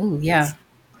 Ooh, yeah.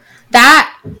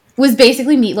 That was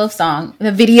basically Meatloaf's song.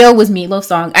 The video was Meatloaf's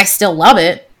song. I still love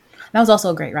it. That was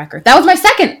also a great record. That was my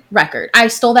second record. I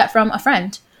stole that from a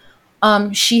friend.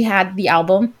 She had the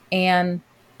album, and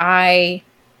I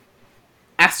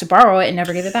asked to borrow it and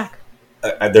never gave it back.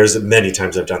 There's many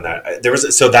times I've done that.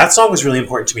 So that song was really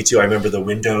important to me too. I remember the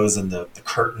windows and the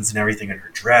curtains and everything in her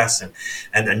dress, and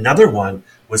another one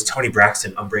was Toni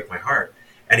Braxton, "Unbreak My Heart."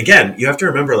 And again, you have to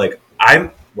remember, like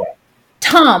I'm what?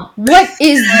 Tom, what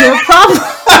is your problem?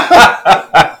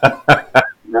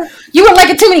 You are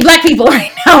liking too many black people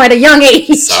right now at a young age.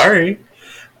 Sorry.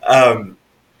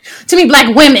 Too many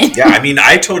black women. Yeah, I mean,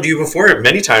 I told you before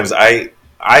many times. I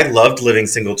loved living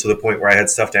single to the point where I had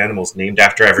stuffed animals named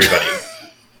after everybody.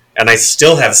 And I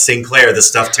still have Sinclair, the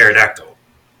stuffed pterodactyl.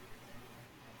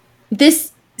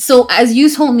 So as you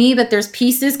told me that there's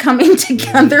pieces coming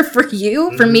together for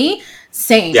you, for me,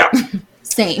 same. Yeah.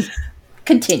 Same.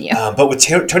 Continue. But with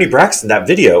Toni Braxton, that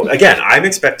video, again, I'm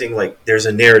expecting, like, there's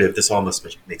a narrative. This almost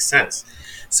makes sense.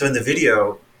 So in the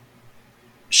video,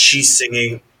 she's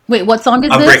singing Wait, what song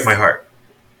is Unbreak this? My Heart.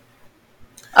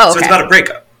 Oh, okay. So it's about a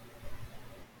breakup.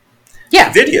 Yeah.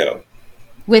 The video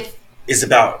With is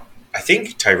about, I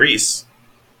think, Tyrese.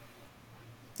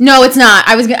 No, it's not.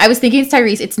 I was thinking it's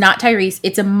Tyrese. It's not Tyrese.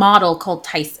 It's a model called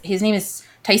Tyson. His name is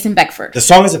Tyson Beckford. The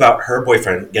song is about her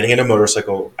boyfriend getting in a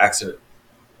motorcycle accident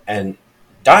and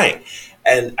dying.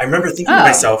 And I remember thinking to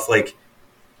myself, like,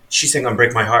 she's saying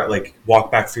Unbreak My Heart, like,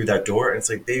 walk back through that door. And it's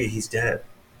like, baby, he's dead.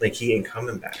 Like, he ain't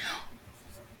coming back.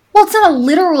 Well, it's not a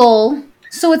literal.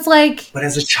 So it's like. But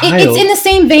as a child. It's in the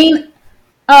same vein.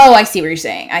 Oh, I see what you're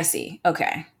saying. I see.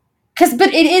 Okay.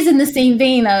 But it is in the same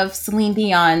vein of Celine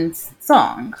Dion's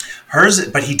song. Hers,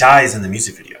 but he dies in the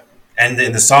music video. And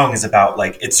then the song is about,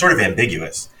 like, it's sort of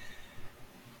ambiguous.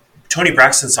 Toni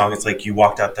Braxton's song, it's like, you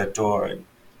walked out that door and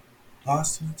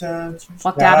lost in touch,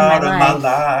 Walked out of my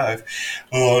life.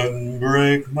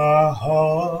 Unbreak my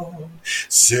heart.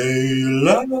 Say you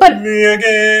love But- me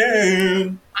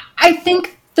again. I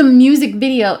think the music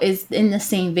video is in the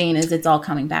same vein as It's All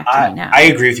Coming Back to Me Now. I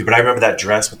agree with you, but I remember that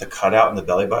dress with the cutout and the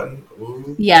belly button.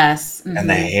 Ooh. Yes. And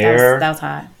the hair. That was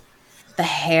hot. The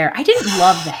hair. I didn't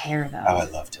love the hair, though. Oh, I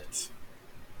loved it.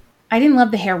 I didn't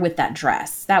love the hair with that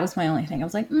dress. That was my only thing. I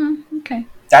was like, okay.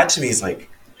 That to me is like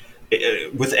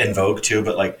with En Vogue too,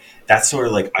 but like that's sort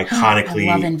of like I love iconically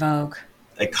En Vogue.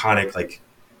 iconic like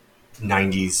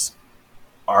 90s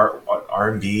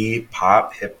R&B,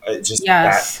 pop, hip, just that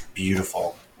Yes.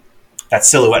 beautiful. That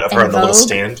silhouette of her En on the little Vogue.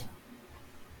 stand.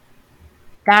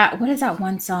 What is that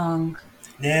one song?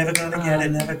 Never gonna get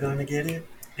it, never Um, gonna get it.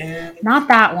 Never Not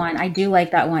that one. I do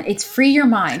like that one. It's Free Your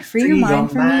Mind. Free Your free your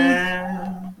Mind for me.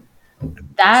 mind.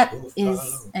 That So is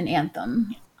follow. an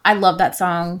anthem. I love that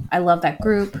song. I love that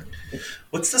group.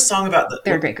 What's the song about the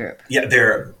They're a great group. yeah,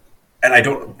 they're and I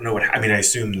don't know what I mean, I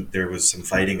assume there was some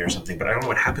fighting or something, but I don't know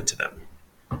what happened to them.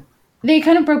 They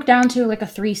kind of broke down to like a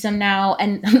threesome now.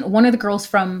 And one of the girls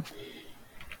from,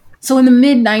 so in the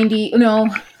mid 90s,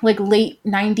 like late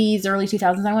 90s, early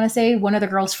 2000s, I want to say, one of the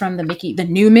girls from the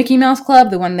new Mickey Mouse Club,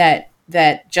 the one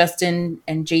that Justin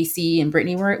and JC and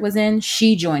Brittany was in,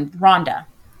 she joined Rhonda.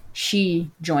 She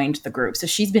joined the group. So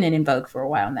she's been in Vogue for a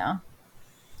while now.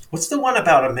 What's the one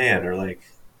about a man or like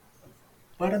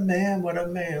what a man, what a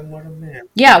man, what a man.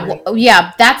 Yeah,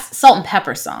 yeah, that's Salt and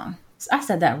Pepper song. I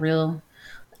said that real.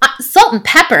 Salt and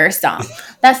Pepper song.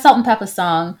 That's Salt and Pepper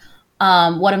song.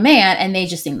 What a Man, and they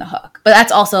just sing the hook. But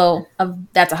that's also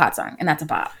that's a hot song, and that's a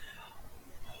bop.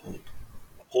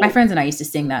 My friends and I used to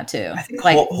sing that too. I think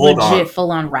Like hold legit on.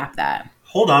 full on rap that.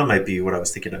 Hold on might be what I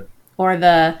was thinking of. Or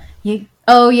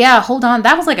oh yeah, hold on.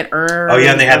 That was like an Oh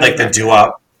yeah, and they had early like the record.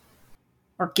 doo-wop.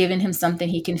 Or giving him something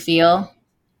he can feel.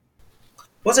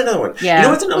 What's another one? You know Yeah.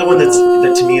 what's another one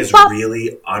that to me is Bop.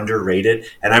 really underrated?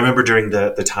 And I remember during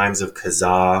the times of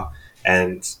Kazaa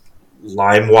and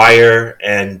LimeWire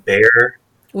and Bear.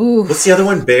 Ooh. What's the other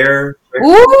one? Bear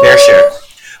Ooh. Share.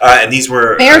 And these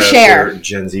were Bear Share. for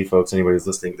Gen Z folks. Anybody who's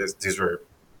listening, these were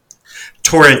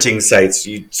torrenting sites.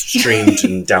 You streamed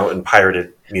and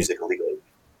pirated music illegally.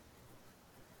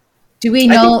 Do they I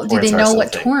think know torrents are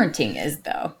what something. torrenting is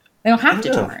though? They don't have I to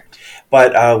don't know. torrent.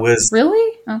 But was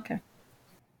Really? Okay.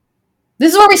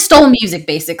 This is where we stole music,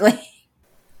 basically.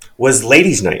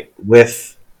 Ladies' Night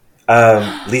with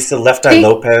Lisa Left Eye They-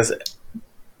 Lopez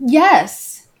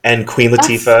Yes. and Queen That's-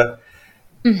 Latifah.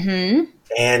 Mm-hmm.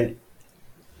 And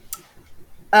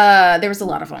There was a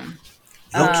lot of them.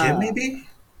 Lil Kim, maybe?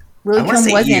 Lil I want to Kim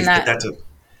say was Eve, in but that. that's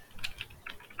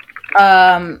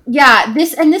Yeah,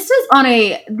 this was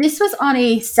on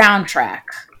a soundtrack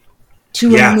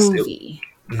to a movie.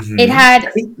 It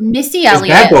had Missy was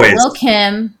Bad Elliott, Boys. Lil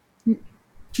Kim.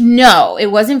 No, it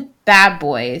wasn't Bad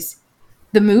Boys.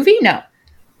 The movie, no.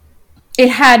 It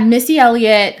had Missy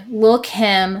Elliott, Lil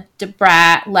Kim,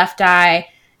 DeBrat, Left Eye,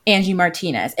 Angie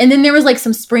Martinez, and then there was like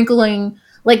some sprinkling.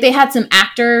 Like they had some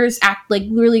actors, like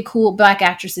really cool black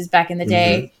actresses back in the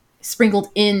day, sprinkled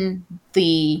in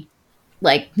the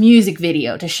like music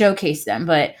video to showcase them.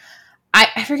 But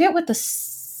I forget what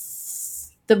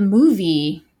the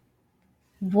movie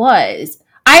was.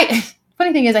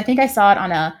 Funny thing is, I think I saw it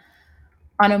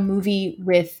on a movie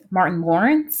with Martin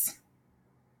Lawrence.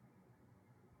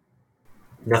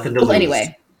 Nothing to Well, lose.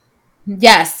 anyway,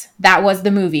 yes, that was the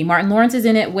movie. Martin Lawrence is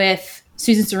in it with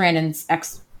Susan Sarandon's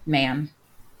ex-man.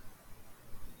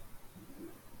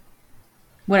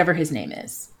 Whatever his name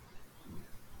is.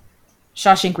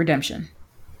 Shawshank Redemption.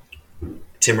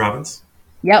 Tim Robbins?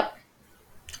 Yep.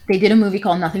 They did a movie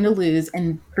called Nothing to Lose,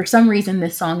 and for some reason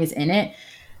this song is in it.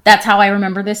 That's how I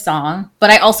remember this song. But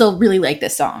I also really like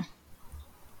this song.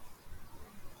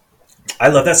 I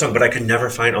love that song, but I could never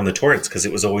find it on the torrents because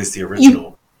it was always the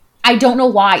original. I don't know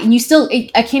why. And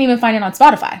I can't even find it on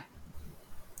Spotify.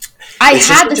 I It's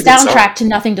had the just such a good soundtrack song. to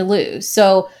Nothing to Lose.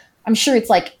 So I'm sure it's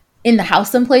like in the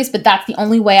house someplace, but that's the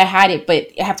only way I had it. But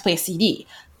I have to play a CD.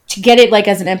 To get it like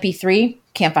as an MP3,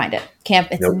 can't find it.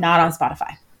 It's Nope. not on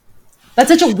Spotify. That's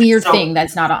such a weird thing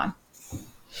that's not on.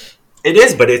 It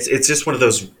is, but it's just one of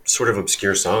those sort of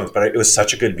obscure songs. But it was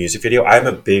such a good music video. I'm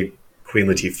a big Queen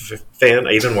Latifah fan.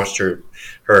 I even watched her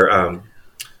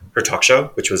talk show,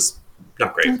 which was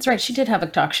not great. That's right. She did have a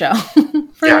talk show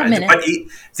for a minute. But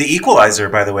The Equalizer,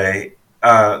 by the way,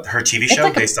 her TV show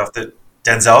like based off the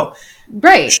Denzel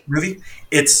Right. movie,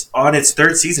 it's on its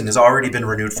third season, has already been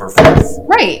renewed for a fourth.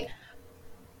 Right.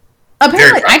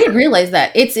 Apparently, Very I didn't realize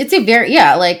that. It's a very,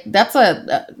 like that's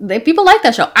people like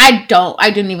that show. I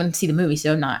didn't even see the movie,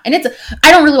 so I'm not. And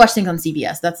I don't really watch things on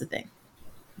CBS. That's the thing.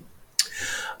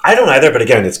 I don't either, but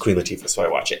again, it's Queen Latifah, so I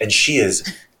watch it. And she is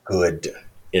good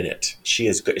in it. She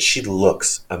is good. She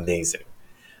looks amazing.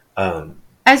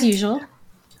 As usual.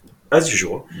 As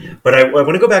usual. But I want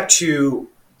to go back to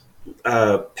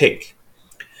Pink.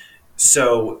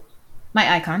 So,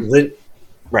 My icon.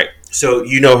 right. So,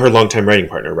 you know her longtime writing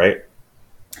partner, right?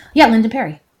 Yeah, Lyndon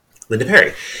Perry. Linda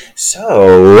Perry.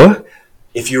 So,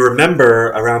 if you remember,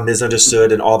 around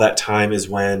Misunderstood and all that time is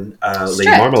when Lady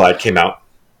Stripped. Marmalade came out.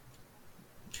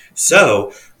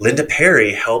 So, Linda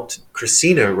Perry helped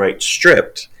Christina write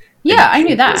Stripped, Yeah, and I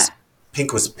knew that.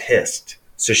 Pink was pissed.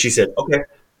 So she said, "Okay,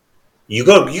 you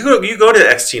go to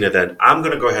Xtina. Then I'm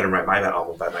going to go ahead and write my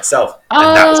album by myself."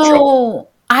 And that was trouble. Oh,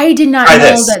 I did not Try know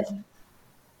this. that. Is it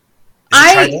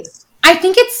Try I This? I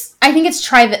think it's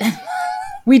try that.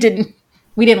 we didn't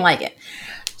we didn't like it.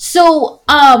 So,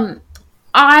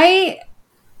 I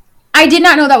I did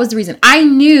not know that was the reason. I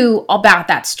knew about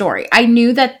that story. I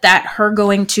knew that her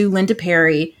going to Linda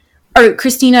Perry or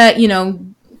Christina,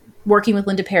 working with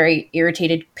Linda Perry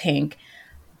irritated Pink.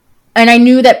 And I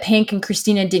knew that Pink and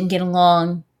Christina didn't get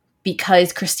along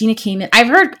because Christina came in. I've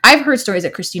heard stories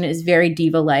that Christina is very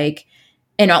diva like,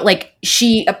 and like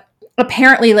she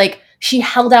apparently like she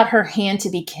held out her hand to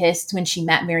be kissed when she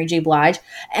met Mary J. Blige,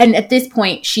 and at this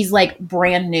point she's like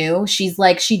brand new. She's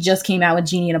like she just came out with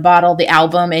Genie in a Bottle, the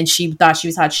album, and she thought she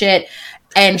was hot shit,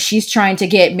 and she's trying to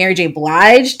get Mary J.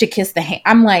 Blige to kiss the hand.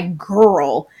 I'm like,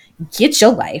 girl, get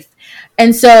your life,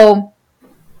 and so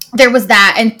there was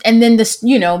that, and then this,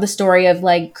 the story of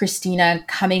like Christina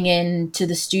coming into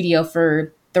the studio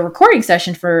for the recording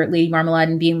session for Lady Marmalade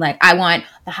and being like, I want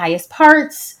the highest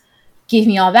parts, give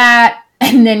me all that,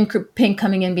 and then Pink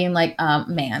coming in being like,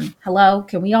 man, hello,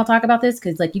 can we all talk about this,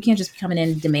 because like you can't just be coming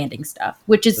in demanding stuff,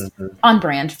 which is Mm-hmm. on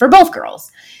brand for both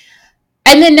girls.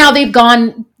 And then now they've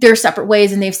gone their separate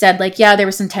ways and they've said like, yeah, there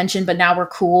was some tension, but now we're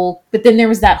cool. But then there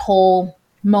was that whole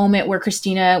moment where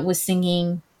Christina was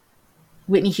singing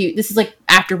Whitney Houston. This is like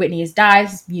after Whitney has died,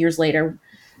 years later.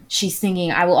 She's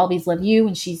singing "I Will Always Love You,"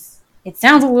 and it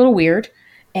sounds a little weird.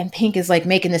 And Pink is like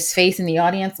making this face in the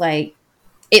audience, like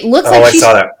it looks Oh, like I she's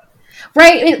saw that.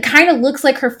 right. It kind of looks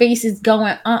like her face is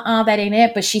going, that ain't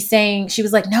it. But she's saying she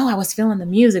was like, no, I was feeling the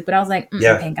music, but I was like,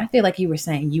 Yeah. Pink, I feel like you were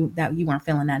saying that you weren't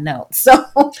feeling that note. So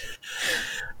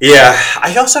Yeah,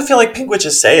 I also feel like Pink would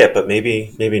just say it, but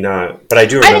maybe not. But I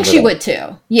do I think remember she that. would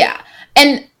too. Yeah.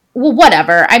 And well,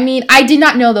 whatever. I mean, I did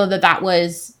not know though that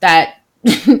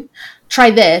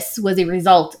Try This was a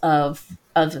result of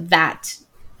that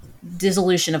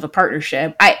dissolution of a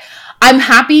partnership. I'm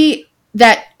happy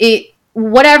that it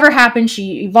whatever happened,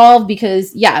 she evolved,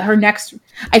 because yeah, her next,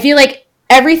 I feel like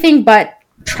everything but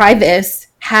Try This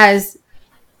has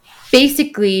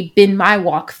basically been my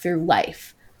walk through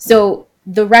life. So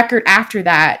the record after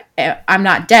that, I'm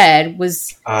Not Dead,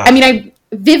 was, I mean, Ah, I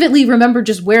vividly remember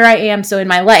just where I am so in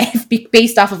my life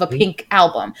based off of a Pink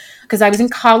album, because I was in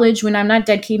college when I'm Not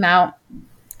Dead came out.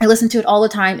 I listened to it all the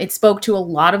time. It spoke to a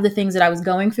lot of the things that I was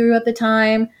going through at the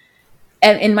time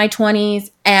and in my 20s.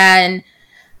 And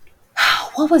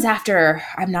what was after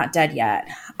I'm Not Dead Yet?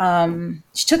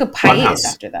 She took a hiatus Funhouse.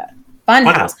 after that.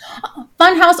 Funhouse. Funhouse.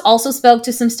 Funhouse also spoke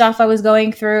to some stuff I was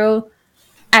going through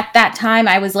at that time.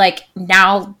 I was like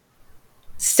now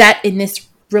set in this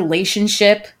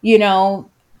relationship,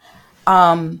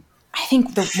 I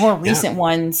think the more Yeah, recent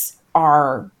ones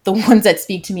are the ones that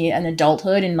speak to me in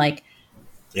adulthood, and like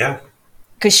yeah.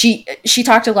 because she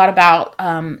talked a lot about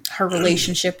her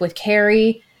relationship with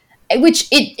Carrie, which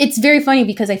it's very funny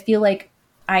because I feel like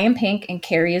I am Pink and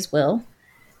Carrie is Will,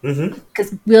 Mm-hmm.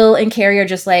 because Will and Carrie are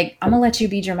just like, I'm gonna let you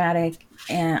be dramatic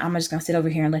and I'm just gonna sit over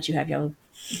here and let you have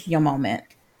your moment,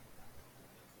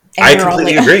 and I we're all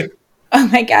completely like, agree. oh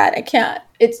my god, I can't,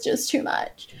 it's just too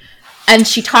much. And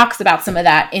she talks about some of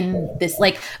that in this,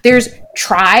 like there's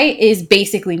Try is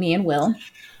basically me and Will.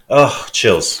 Oh,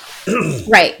 chills.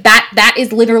 Right. That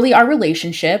is literally our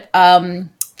relationship.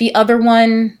 The other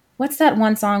one, what's that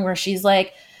one song where she's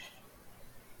like,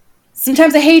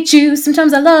 sometimes I hate you,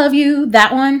 sometimes I love you.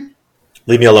 That one?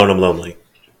 Leave me alone. I'm lonely.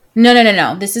 No, no, no,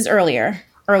 no. This is earlier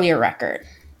record.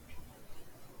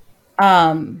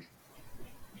 Um,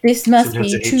 this must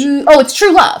Sometimes I be hate you. true. Oh, it's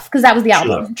True Love, because that was the True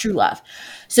love. album, True Love.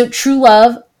 So True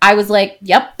Love, I was like,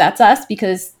 yep, that's us,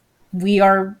 because we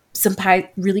are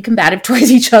really combative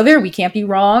towards each other. We can't be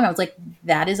wrong. I was like,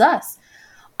 that is us.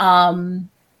 Um,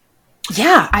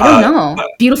 Yeah, I don't Uh, know. uh,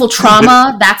 Beautiful but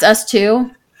Trauma, that's us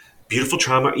too. Beautiful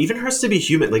trauma. Even Hurts to Be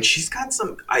Human. Like she's got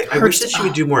some. I wish Hurts. that she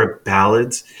would do more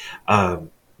ballads.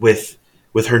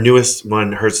 With her newest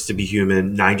one, Hurts to Be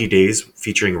Human, 90 Days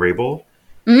featuring Rabel,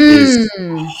 is It's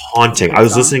a haunting. I good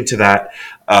was song. listening to that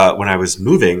when I was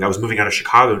moving. I was moving out of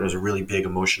Chicago, and it was a really big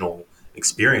emotional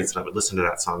experience. And I would listen to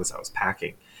that song as I was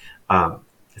packing.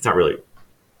 It's not really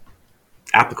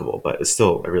applicable, but it's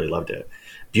still I really loved it.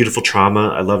 Beautiful Trauma.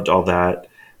 I loved all that.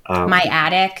 My Um,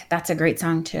 Attic, that's a great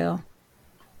song too.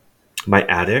 My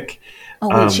Attic. Oh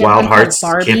wait, she had Wild one called Hearts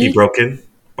Can't Be Barbie. Broken.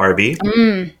 Barbie.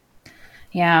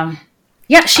 Yeah,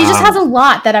 Yeah, she just has a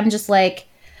lot that I'm just like,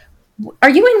 are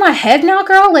you in my head now,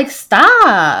 girl? Like,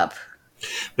 stop.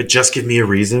 But Just Give Me a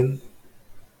Reason.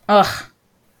 Ugh.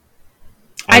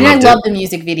 I And I loved love it. the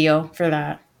music video for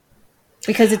that.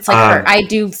 Because it's like her. I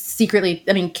do secretly,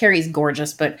 I mean, Carrie's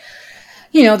gorgeous, but,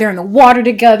 you know, they're in the water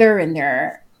together and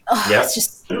it's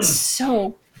just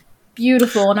so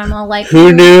beautiful. And I'm all like,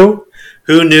 who knew?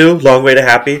 Who knew? Long Way to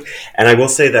Happy. And I will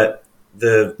say that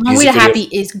the Long Way to Happy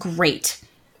is great.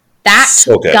 That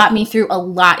so good. got me through a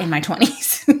lot in my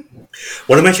 20s.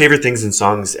 One of my favorite things in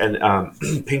songs, and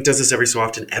Pink does this every so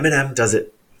often. Eminem does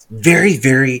it very,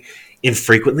 very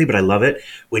infrequently, but I love it.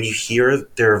 When you hear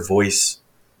their voice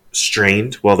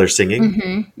strained while they're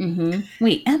singing.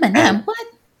 Wait, Eminem? What?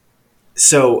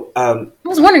 So I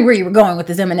was wondering where you were going with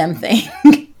this Eminem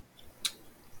thing.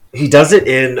 he does it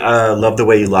in Love the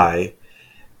Way You Lie.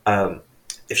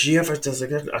 If she ever does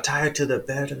like a tied to the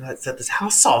bed and I set this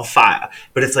house on fire,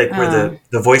 but it's like where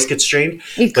the voice gets strained.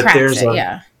 It but cracks there's it,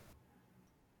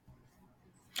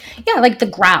 yeah, like the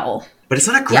growl. But it's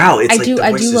not a growl. Yeah, it's like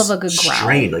I do love a good growl.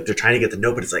 Strained, like they're trying to get the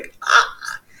note, but it's like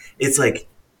it's like.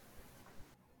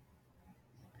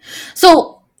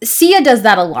 So Sia does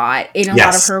that a lot in a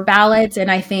lot of her ballads, and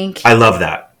I think I love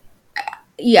that.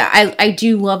 Yeah, I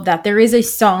do love that. There is a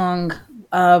song,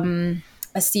 a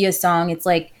Sia song. It's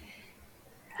like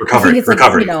Recovery.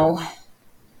 Like, you know.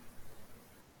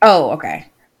 Oh, okay.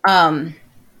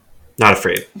 Not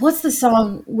Afraid. What's the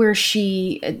song where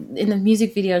she in the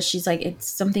music video? She's like, "It's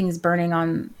something's burning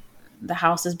on the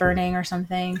house is burning" or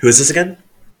something. Who is this again?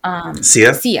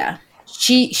 Sia. Sia.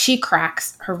 She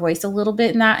cracks her voice a little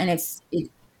bit in that, and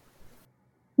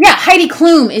yeah, Heidi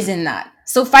Klum is in that.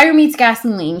 So Fire Meets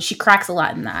Gasoline, she cracks a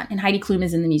lot in that, and Heidi Klum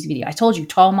is in the music video. I told you,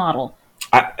 tall model.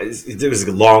 It was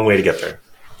a long way to get there.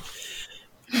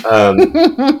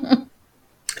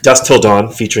 Dusk Till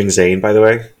Dawn featuring Zayn, by the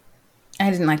way. I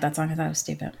didn't like that song. I thought it was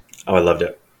stupid. Oh, I loved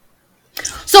it.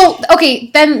 So, okay,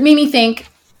 then made me think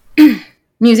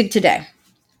music today.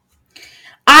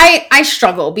 I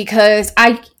struggle because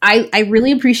I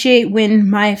really appreciate when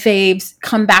my faves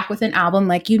come back with an album.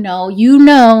 Like, you know,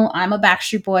 I'm a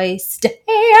Backstreet Boy stan.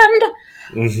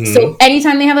 Mm-hmm. So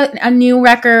anytime they have a new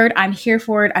record, I'm here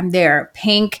for it. I'm there.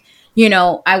 Pink, you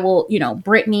know, I will, you know,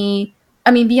 Britney.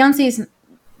 I mean, Beyonce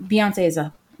is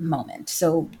a moment.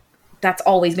 So that's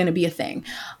always going to be a thing.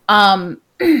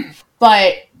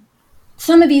 But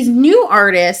some of these new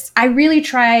artists, I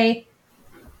try.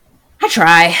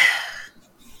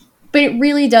 But it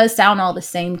really does sound all the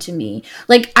same to me.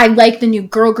 Like, I like the new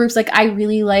girl groups. Like, I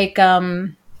really like,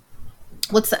 who's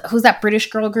that British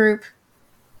girl group?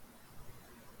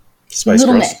 Spice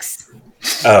Little Girls. Mix.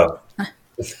 Oh.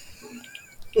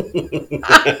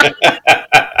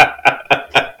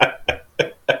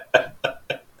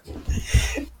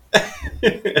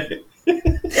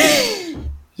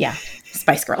 Yeah,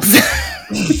 Spice Girls.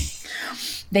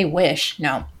 They wish.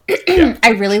 No. Yeah.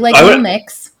 I really like Little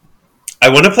Mix. I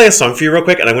want to play a song for you real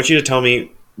quick, and I want you to tell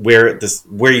me where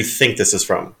you think this is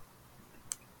from.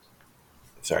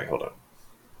 Sorry, hold on.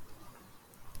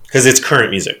 Because it's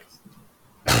current music.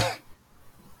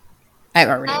 I've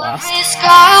already lost. Every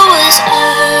scar was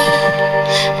earned,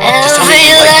 every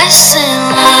lesson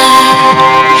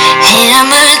learned,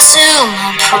 hammered to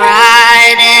my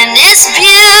pride, and it's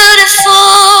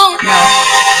beautiful.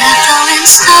 Left throwing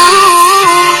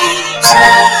stones,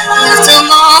 left them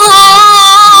all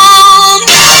home.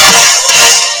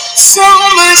 So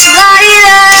much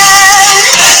lighter.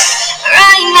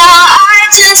 Right now, I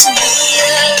just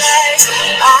realize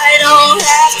I don't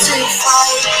have to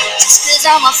fight just 'cause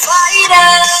I'm a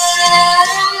fighter.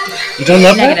 You don't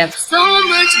love Negative. That? So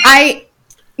much.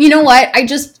 You know what?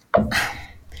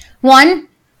 One,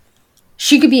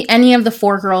 she could be any of the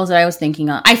four girls that I was thinking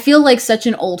of. I feel like such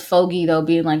an old fogey though,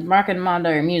 being like Mark and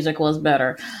Monday music was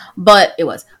better, but it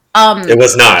was. It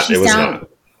was not. It was not.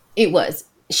 It was.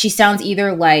 She sounds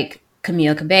either like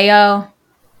Camila Cabello,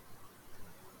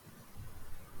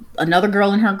 another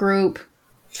girl in her group.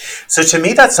 So to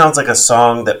me, that sounds like a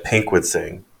song that Pink would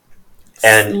sing,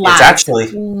 and Lies. It's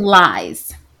actually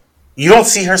lies. You don't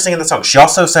see her singing the song. She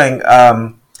also sang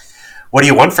 "What Do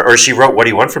You Want for," or she wrote "What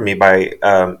Do You Want from Me" by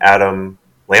Adam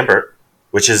Lambert,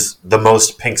 which is the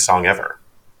most Pink song ever.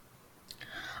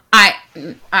 But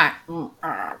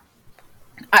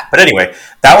anyway,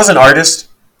 that was an artist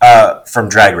from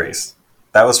Drag Race.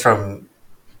 That was from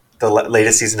the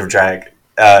latest season of Drag.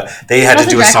 They had to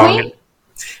do a song. Queen?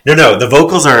 No, the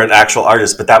vocals are an actual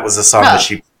artist, but that was a song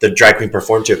that the drag queen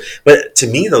performed to. But to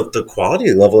me, the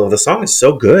quality level of the song is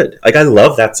so good. Like, I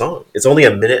love that song. It's only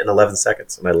 1 minute and 11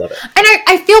 seconds, and I love it. And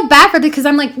I feel bad for it because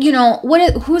I'm like, you know,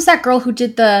 who's that girl who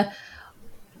did the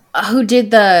who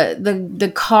did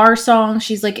the car song.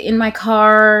 She's like, in my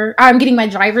car, I'm getting my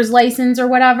driver's license or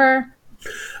whatever.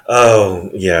 Oh,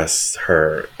 yes,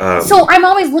 her. So I'm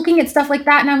always looking at stuff like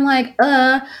that and I'm like,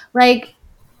 like,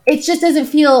 it just doesn't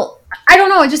feel, I don't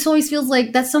know, it just always feels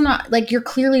like that's so not, like, you're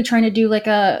clearly trying to do like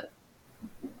I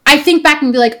think back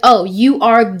and be like, oh, you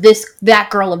are that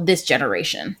girl of this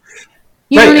generation.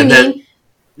 You know what I mean? Then,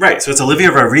 right, so it's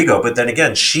Olivia Rodrigo, but then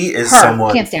again, she is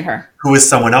someone, can't stand her, who is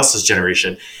someone else's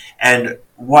generation. And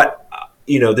what,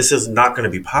 this is not going to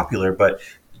be popular, but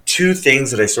two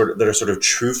things that are sort of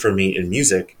true for me in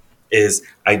music is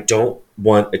I don't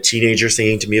want a teenager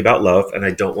singing to me about love, and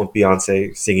I don't want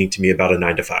Beyonce singing to me about a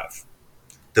 9-to-5.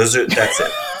 That's it.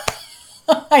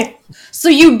 So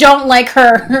you don't like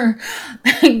her.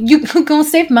 You gonna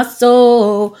save my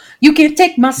soul. You can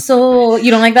take my soul. You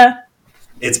don't like that?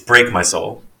 It's break my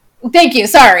soul. Thank you.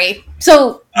 Sorry.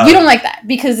 So you don't like that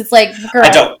because it's like, girl.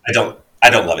 I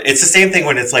don't love it. It's the same thing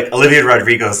when it's like Olivia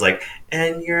Rodrigo's like,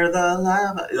 and you're the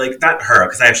love. Like, not her,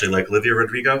 because I actually like Olivia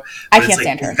Rodrigo. I can't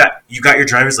stand her. You got your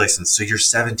driver's license, so you're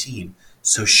 17.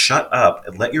 So shut up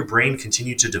and let your brain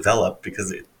continue to develop,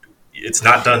 because it's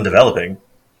not done developing.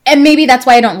 And maybe that's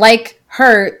why I don't like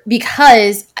her,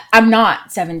 because I'm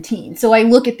not 17. So I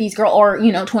look at these girls, or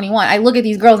 21. I look at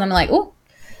these girls and I'm like, oh,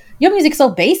 your music's so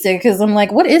basic, because I'm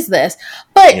like, what is this?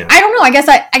 But yeah. I don't know.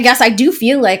 I guess I do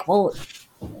feel like, well,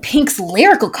 Pink's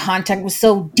lyrical content was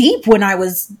so deep when I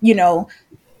was,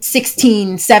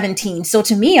 16, 17. So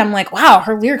to me, I'm like, wow,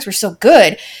 her lyrics were so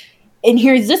good. And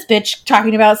here's this bitch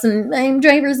talking about some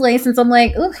driver's license. I'm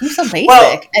like, oh, you're so basic.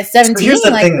 Well, at 17, so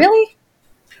like, really?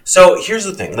 So here's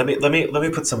the thing. Let me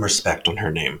put some respect on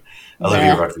her name,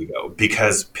 Olivia Rodrigo,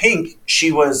 because Pink,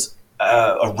 she was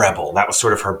a rebel. That was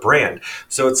sort of her brand.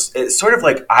 So it's sort of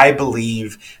like, I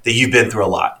believe that you've been through a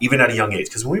lot, even at a young age.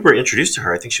 Because when we were introduced to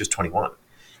her, I think she was 21.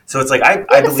 So it's like,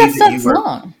 I believe that you were...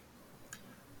 Long.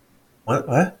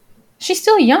 What? She's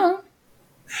still young.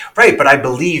 Right, but I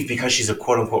believe because she's a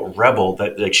quote-unquote rebel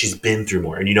that, like, she's been through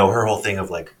more. And, her whole thing of,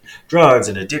 like, drugs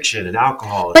and addiction and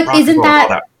alcohol and rock and roll and all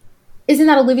that. Isn't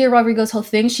that Olivia Rodrigo's whole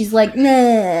thing? She's like,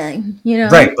 nah,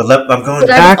 Right, but I'm going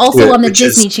back to also on the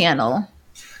Disney Channel.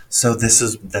 So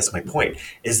that's my point,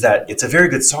 is that it's a very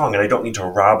good song, and I don't need to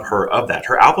rob her of that.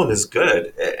 Her album is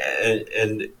good,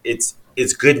 and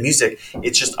it's good music.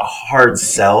 It's just a hard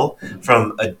sell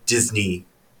from a Disney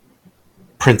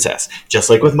princess. Just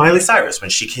like with Miley Cyrus, when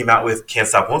she came out with Can't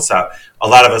Stop, Won't Stop, a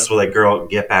lot of us were like, girl,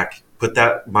 get back, put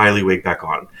that Miley wig back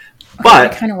on.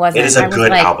 But kind of wasn't. It is a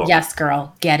good album. Yes,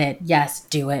 girl, get it. Yes,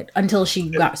 do it. Until she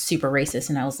got super racist,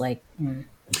 and I was like,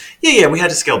 Yeah, we had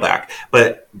to scale back.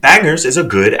 But Bangers is a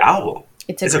good album.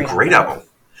 It's a great album.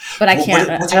 But I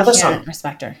can't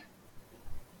respect her.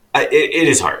 It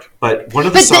is hard. But one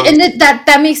of the songs... And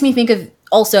that makes me think of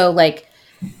also, like,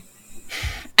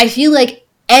 I feel like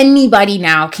anybody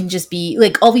now can just be,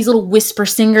 like, all these little whisper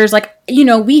singers. Like,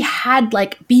 we had,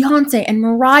 like, Beyonce and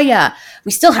Mariah.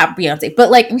 We still have Beyonce, but,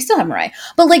 like, we still have Mariah.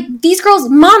 But, like, these girls,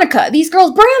 Monica, these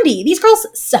girls, Brandy, these girls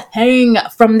sang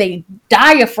from the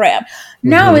diaphragm.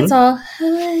 Now it's all,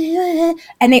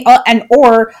 and they all,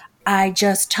 or I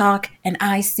just talk and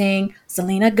I sing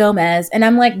Selena Gomez. And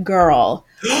I'm like, girl,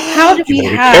 how did we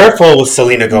have... Be careful with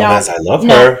Selena Gomez. I love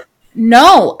her.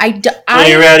 No, Are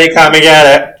you ready? Come and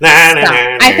get it. Nah, nah,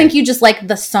 nah, I think you just like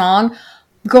the song.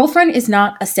 Girlfriend is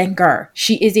not a singer.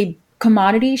 She is a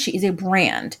commodity. She is a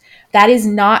brand. That is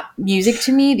not music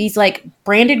to me. These, like,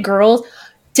 branded girls.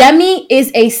 Demi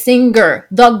is a singer.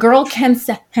 The girl can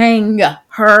sing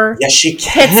her she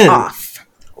tits off.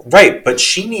 Right, but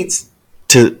she needs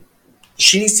to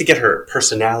get her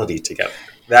personality together.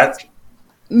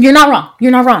 You're not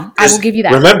wrong. I will give you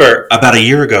that. Remember, about a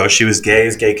year ago, she was gay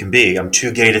as gay can be. I'm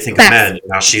too gay to think of men.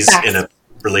 Now she's in a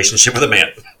relationship with a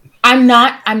man. I'm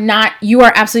not. You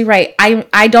are absolutely right.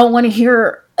 I don't want to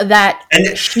hear that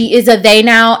she is a they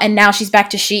now, and now she's back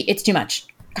to she. It's too much.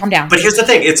 Calm down. But here's the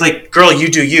thing. It's like, girl, you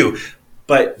do you.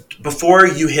 But before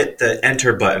you hit the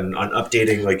enter button on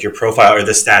updating, like, your profile or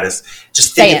the status,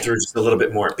 just think it through just a little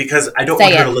bit more, because I don't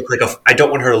want her to look I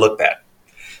don't want her to look bad.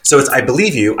 So it's, I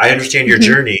believe you. I understand your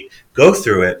journey. Go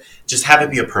through it. Just have it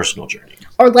be a personal journey.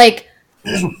 Or, like,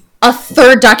 a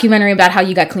third documentary about how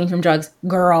you got clean from drugs.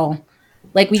 Girl.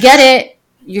 Like, we get it.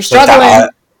 You're struggling.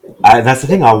 That's the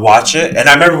thing. I'll watch it. And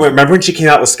I remember when she came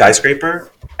out with Skyscraper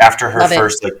after her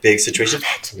first, like, big situation?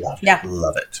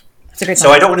 Love it. It's a great song.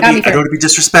 So I don't want to be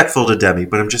disrespectful to Demi,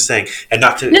 but I'm just saying, and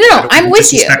not to... No, I'm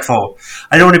with you.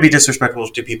 I don't want to be disrespectful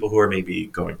to people who are maybe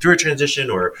going through a transition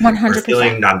or 100%.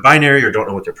 Feeling non-binary or don't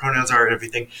know what their pronouns are and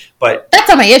everything. But that's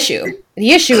not my issue.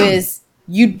 The issue is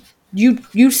you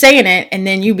saying it and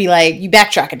then you be like, you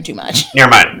backtracking too much.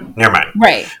 Never mind. never mind.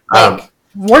 Right. Um, Like,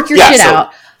 work your yeah, shit so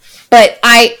out. But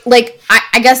I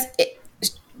guess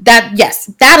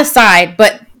that aside,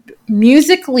 but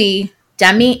musically,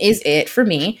 Demi is it for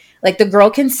me. Like, the girl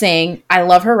can sing. I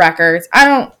love her records. I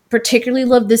don't particularly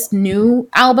love this new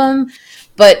album,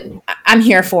 but I'm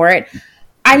here for it.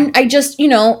 I just,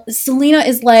 Selena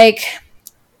is like,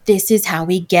 this is how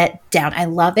we get down. I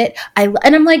love it. And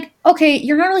I'm like, okay,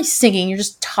 you're not really singing, you're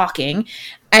just talking.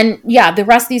 And yeah, the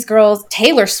rest of these girls,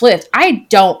 Taylor Swift, I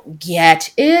don't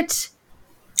get it.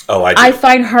 oh, I I do.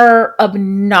 find her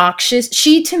obnoxious.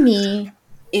 She, to me,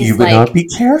 You is would not like, be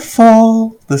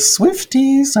careful. The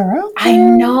Swifties are out I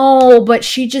there. know, but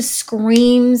she just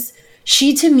screams.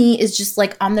 She, to me, is just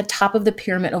like on the top of the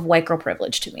pyramid of white girl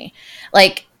privilege to me.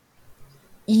 Like,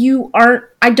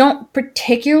 I don't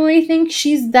particularly think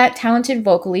she's that talented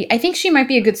vocally. I think she might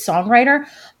be a good songwriter,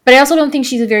 but I also don't think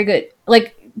she's a very good,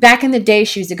 like, back in the day,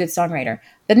 she was a good songwriter.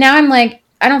 But now I'm like,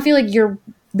 I don't feel like your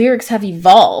lyrics have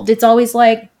evolved. It's always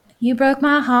like, you broke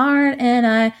my heart, and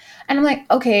I'm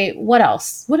like, okay, what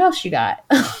else? What else you got?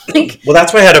 Like, Well,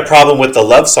 that's why I had a problem with the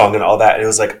love song and all that. And it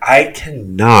was like, I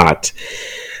cannot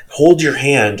hold your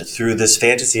hand through this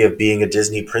fantasy of being a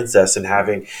Disney princess and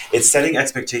having it's setting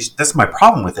expectations. That's my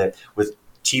problem with it, with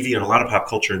TV and a lot of pop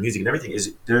culture and music and everything,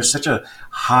 is there's such a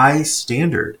high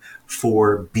standard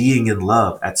for being in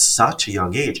love at such a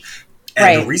young age.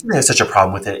 And the right. reason I have such a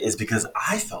problem with it is because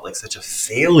I felt like such a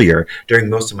failure during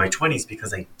most of my 20s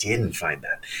because I didn't find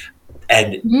that.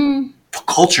 And Mm,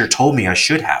 culture told me I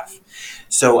should have.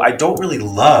 So I don't really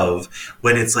love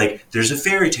when it's like there's a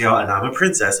fairy tale and I'm a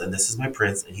princess and this is my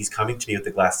prince and he's coming to me with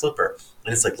a glass slipper.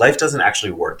 And it's like life doesn't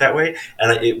actually work that way.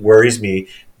 And it worries me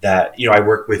that, I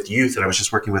work with youth and I was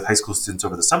just working with high school students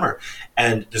over the summer.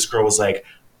 And this girl was like,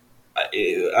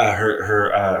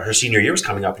 her senior year was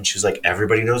coming up and she was like,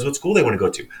 everybody knows what school they want to go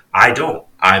to. I don't.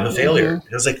 I'm a failure. And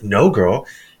I was like, no, girl.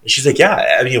 And she's like,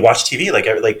 yeah. I mean, you watch TV,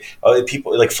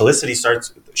 people like Felicity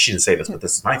starts. She didn't say this, but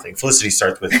this is my thing. Felicity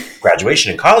starts with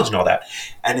graduation and college and all that,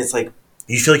 and it's like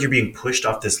you feel like you're being pushed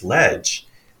off this ledge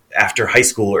after high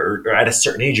school or at a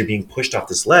certain age. You're being pushed off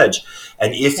this ledge,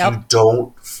 and if yep. you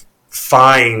don't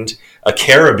find a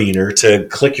carabiner to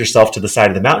click yourself to the side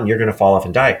of the mountain, you're going to fall off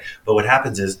and die. But what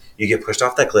happens is you get pushed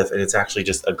off that cliff, and it's actually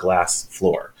just a glass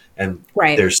floor, and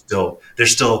Right. there's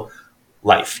still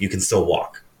life. You can still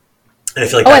walk. And I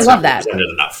feel like Oh, I that's love not that. represented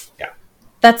enough. Yeah.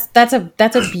 That's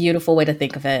a beautiful way to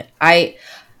think of it. I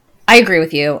agree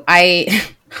with you.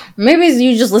 Maybe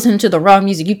you just listened to the wrong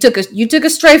music. You took a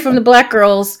stray from the black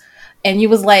girls, and you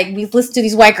was like, we listen to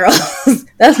these white girls.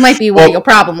 That might be what your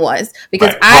problem was,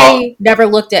 because Right. Well,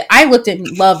 I looked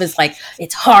at love as like,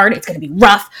 it's hard, it's gonna be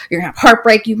rough, you're gonna have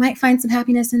heartbreak. You might find some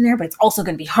happiness in there, but it's also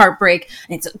gonna be heartbreak,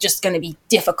 and it's just gonna be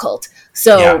difficult.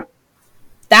 So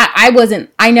yeah.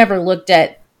 I never looked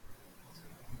at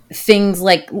things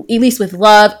like, at least with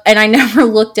love, and I never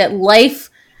looked at life.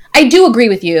 I do agree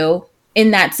with you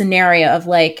in that scenario of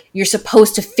like, you're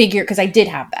supposed to figure, because I did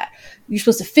have that, you're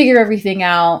supposed to figure everything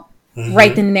out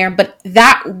right then and there, but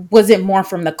that wasn't more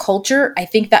from the culture. I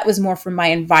think that was more from my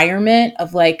environment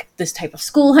of like this type of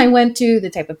school I went to, the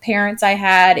type of parents I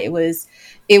had. It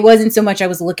wasn't so much I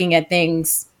was looking at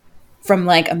things from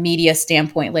like a media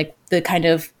standpoint, like the kind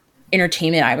of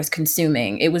entertainment I was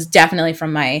consuming. It was definitely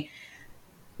from my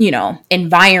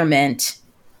environment.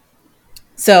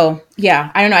 So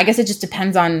yeah, I don't know. I guess it just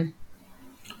depends on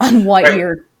what Right.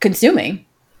 you're consuming.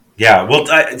 Yeah. Well,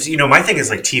 my thing is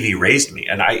like TV raised me,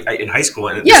 and I in high school,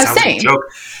 and Yeah, this sounds like a same. joke.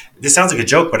 This sounds like a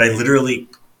joke, but I literally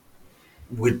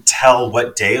would tell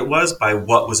what day it was by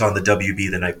what was on the WB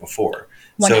the night before.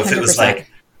 So if it was 100%. like,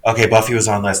 okay, Buffy was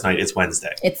on last night, it's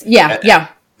Wednesday. It's yeah.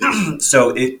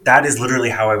 So that is literally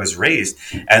how I was raised.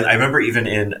 And I remember even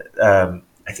in,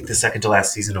 I think the second to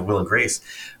last season of Will and Grace,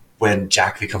 when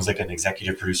Jack becomes like an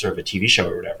executive producer of a TV show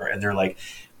or whatever, and they're like,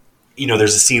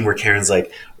 there's a scene where Karen's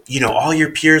like, all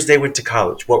your peers, they went to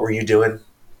college. What were you doing?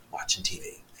 Watching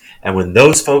TV. And when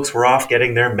those folks were off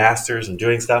getting their masters and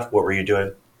doing stuff, what were you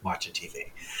doing? Watching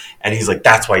TV. And he's like,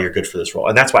 that's why you're good for this role.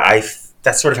 And that's why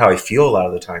that's sort of how I feel a lot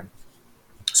of the time.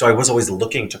 So I was always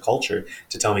looking to culture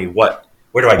to tell me where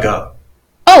do I go?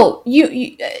 Oh,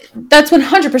 you that's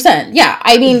 100%. Yeah.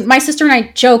 I mean, my sister and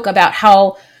I joke about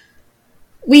how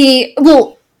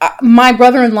my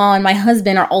brother-in-law and my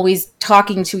husband are always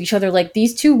talking to each other like,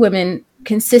 these two women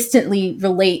consistently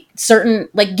relate certain,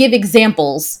 like, give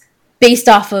examples based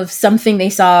off of something they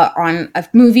saw on a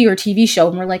movie or TV show,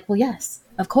 and we're like, well, yes,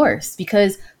 of course,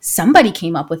 because somebody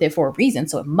came up with it for a reason,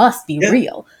 so it must be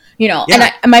real,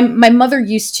 Yeah. And my mother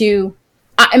used to,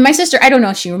 and my sister, I don't know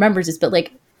if she remembers this, but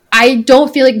like, I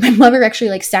don't feel like my mother actually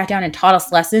like sat down and taught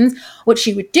us lessons. What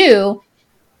she would do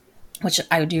which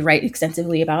I do write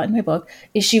extensively about in my book,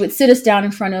 is she would sit us down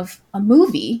in front of a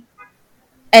movie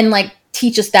and like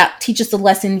teach us the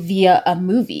lesson via a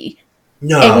movie.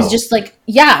 It was No. just like,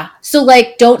 yeah. So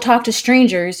like, Don't Talk to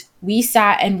Strangers. We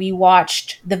sat and we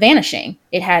watched The Vanishing.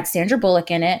 It had Sandra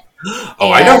Bullock in it.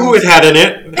 Oh, I know who it had in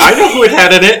it. I know who it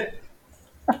had in it.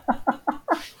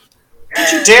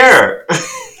 Don't you dare.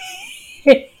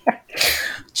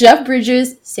 Jeff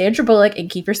Bridges, Sandra Bullock, and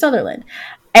Kiefer Sutherland.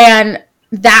 And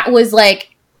that was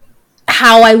like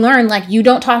how I learned, like, you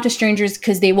don't talk to strangers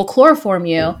because they will chloroform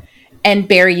you and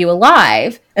bury you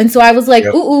alive. And so I was like,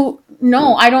 Yep. ooh,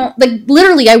 no, I don't. Like,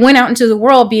 literally, I went out into the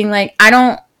world being like,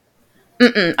 I'm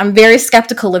very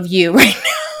skeptical of you right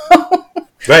now.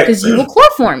 Right. Because you will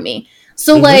chloroform me.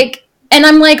 So, like, and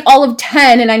I'm like all of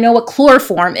 10 and I know what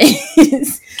chloroform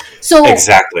is. So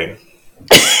Exactly.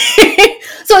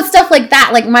 so it's stuff like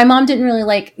that. Like, my mom didn't really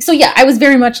like, so yeah, I was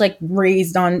very much like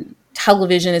raised on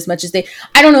television as much as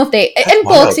I don't know if they, and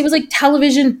wild. books, it was like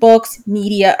television, books,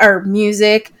 media, or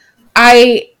music.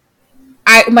 My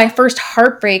first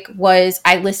heartbreak was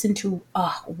I listened to,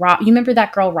 you remember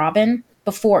that girl Robin?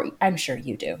 Before, I'm sure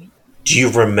you do. Do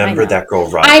you remember that girl,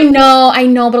 Robin? I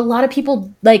know, but a lot of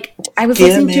people, like, I was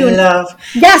listening to, love.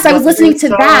 yes, I was listening to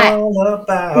that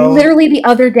About. literally the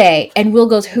other day, and Will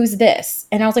goes, "Who's this?"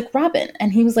 And I was like, "Robin,"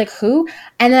 and he was like, "Who?"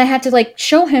 And then I had to like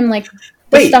show him like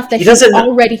the stuff that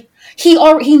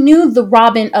he knew the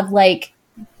Robin of like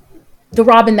the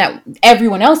Robin that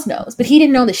everyone else knows, but he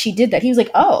didn't know that she did that. He was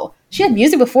like, "Oh, she had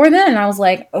music before then," and I was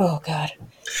like, "Oh God."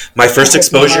 My first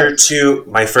exposure to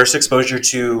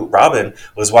Robin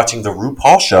was watching the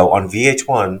RuPaul show on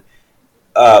VH1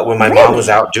 when my mom was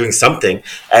out doing something,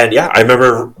 and yeah, I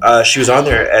remember she was on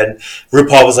there, and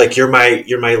RuPaul was like, "You're my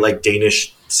like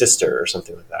Danish sister" or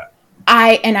something like that.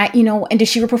 And did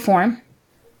she ever perform?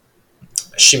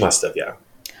 She must have, yeah.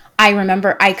 I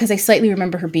remember, because I slightly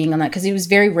remember her being on that, because it was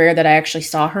very rare that I actually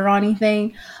saw her on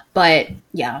anything, but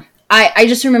yeah. I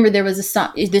just remember there was a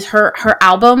song, her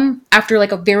album, after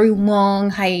like a very long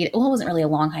hiatus. Well, it wasn't really a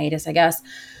long hiatus, I guess.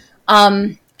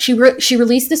 She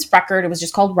released this record. It was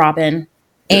just called Robin,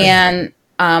 and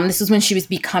this was when she was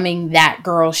becoming that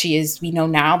girl we know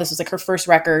now. This was like her first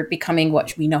record, becoming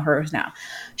what we know her as now.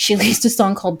 She released a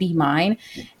song called "Be Mine,"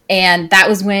 and that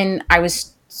was when I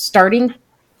was starting.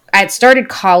 I had started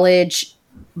college,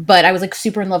 but I was like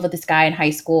super in love with this guy in high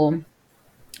school,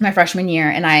 my freshman year,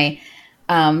 and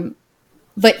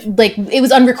but like it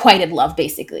was unrequited love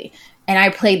basically. And I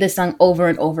played this song over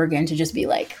and over again to just be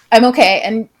like, I'm okay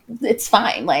and it's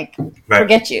fine. Like,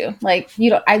 forget you. Like,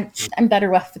 I'm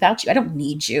better off without you. I don't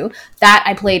need you. That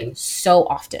I played so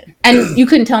often. And you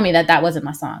couldn't tell me that wasn't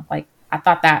my song. Like, I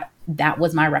thought that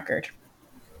was my record.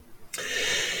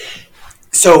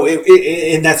 So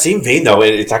in that same vein, though,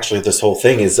 it's actually this whole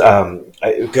thing is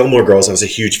Gilmore Girls. I was a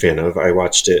huge fan of. I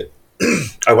watched it.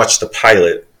 I watched the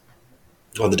pilot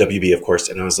on the WB, of course,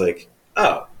 and I was like,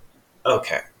 "Oh,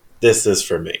 okay, this is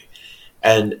for me."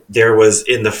 And there was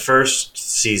in the first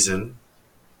season,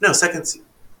 no, second season.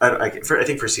 I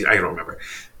think first season. I don't remember.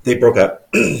 They broke up,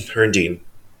 her and Dean,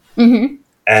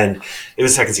 and it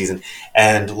was second season.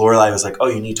 And Lorelai was like, "Oh,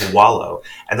 you need to wallow,"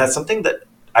 and that's something that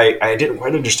I didn't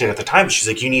quite understand at the time. She's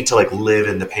like, you need to like live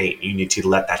in the pain. You need to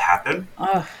let that happen.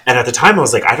 And at the time I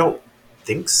was like, I don't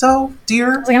think so,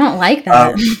 dear. I was like, I don't like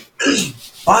that.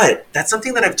 But that's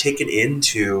something that I've taken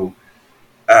into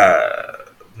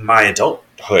my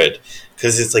adulthood.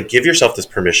 Because it's like, give yourself this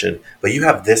permission, but you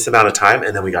have this amount of time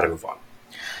and then we got to move on.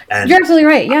 And you're absolutely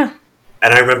right, yeah.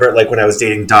 And I remember like when I was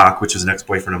dating Doc, which was an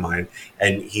ex-boyfriend of mine,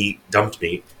 and he dumped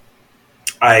me,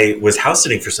 I was house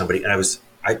sitting for somebody and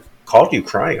I called you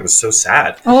crying. I was so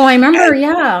sad. Oh, I remember,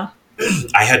 yeah.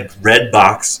 I had red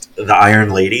boxed The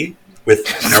Iron Lady with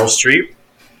Meryl Streep.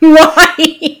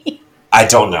 Why? I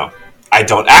don't know. I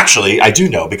do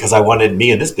know because I wanted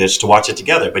me and this bitch to watch it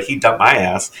together, but he dumped my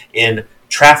ass in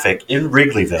traffic in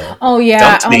Wrigleyville. Oh,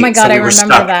 yeah. Oh, my God, I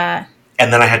remember that.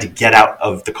 And then I had to get out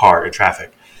of the car in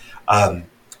traffic.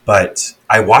 But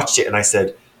I watched it and I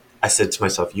said to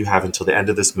myself, you have until the end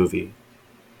of this movie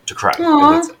to cry.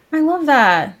 Aww, I love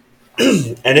that.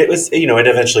 And it was, it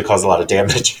eventually caused a lot of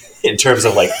damage in terms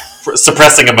of like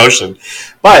suppressing emotion.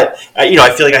 But, I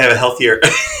feel like I have a healthier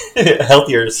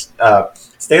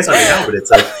stance on it now. But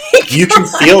it's like, you can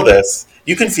feel this.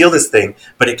 You can feel this thing,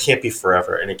 but it can't be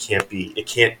forever. And it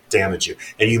can't damage you.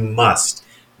 And you must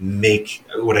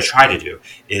what I try to do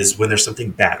is when there's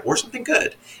something bad or something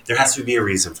good, there has to be a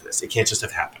reason for this. It can't just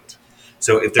have happened.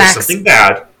 So if there's something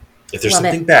bad,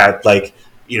 like,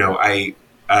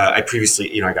 I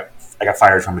previously, I got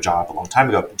fired from a job a long time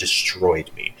ago. It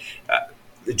destroyed me.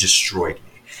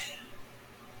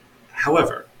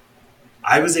 However,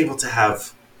 I was able to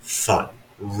have fun,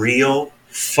 real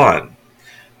fun,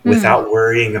 without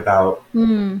worrying about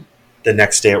the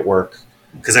next day at work.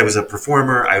 Because I was a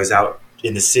performer, I was out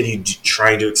in the city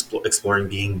trying to exploring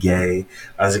being gay.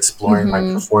 I was exploring my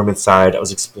performance side. I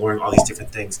was exploring all these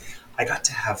different things. I got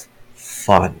to have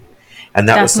fun, and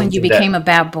that's when you became a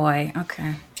bad boy.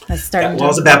 Okay, that's starting. Well, I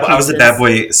was a bad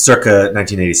boy circa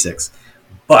 1986,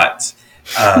 but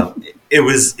it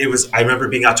was. I remember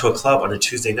being out to a club on a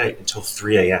Tuesday night until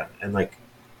 3 a.m. and like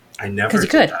I never did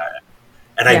that,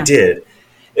 and I did.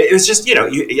 It was just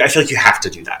I feel like you have to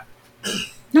do that.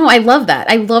 No, I love that.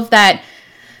 I love that.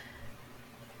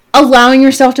 Allowing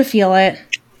yourself to feel it,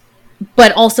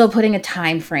 but also putting a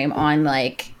time frame on,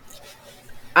 like,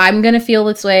 I'm gonna feel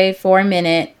this way for a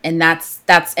minute, and that's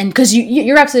and because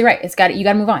you're absolutely right. You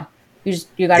gotta move on.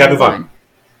 You gotta move on.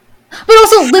 But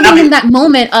also living in that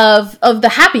moment of the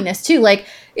happiness too. Like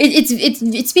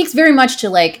it speaks very much to,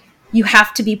 like, you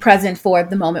have to be present for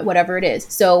the moment, whatever it is.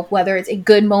 So whether it's a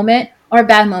good moment or a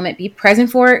bad moment, be present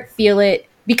for it, feel it,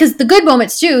 because the good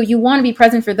moments too, you want to be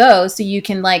present for those so you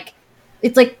can, like,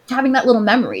 it's like having that little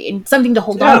memory and something to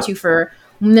hold on to for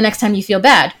the next time you feel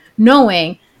bad,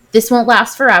 knowing this won't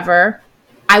last forever.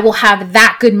 I will have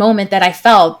that good moment that I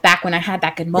felt back when I had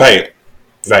that good moment.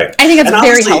 Right. I think that's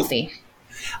very healthy.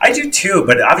 I do too,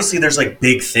 but obviously there's like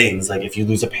big things, like if you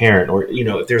lose a parent or,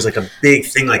 if there's like a big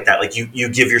thing like that, like you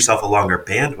give yourself a longer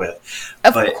bandwidth.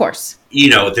 Of course.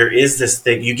 There is this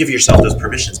thing, you give yourself those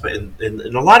permissions, but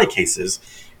in a lot of cases,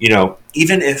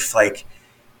 even if like,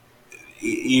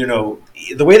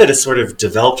 the way that it's sort of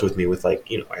developed with me with, like,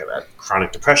 I have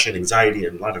chronic depression, anxiety,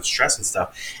 and a lot of stress and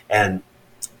stuff. And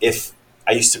if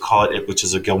I used to call it, which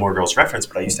is a Gilmore Girls reference,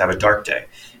 but I used to have a dark day.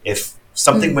 If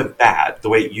something went bad, the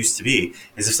way it used to be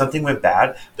is if something went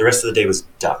bad, the rest of the day was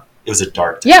done. It was a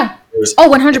dark day. Yeah.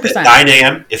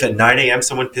 100%. If at 9 a.m.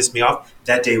 someone pissed me off,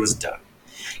 that day was done.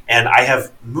 And I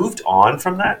have moved on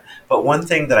from that. But one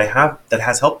thing that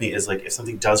has helped me is, like, if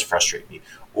something does frustrate me,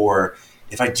 or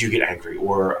if I do get angry,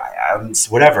 or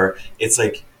whatever, it's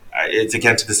like, it's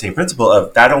again to the same principle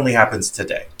of that only happens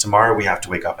today. Tomorrow we have to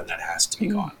wake up and that has to be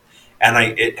gone. And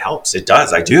it helps. It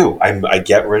does. I do. I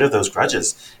get rid of those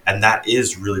grudges. And that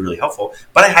is really, really helpful.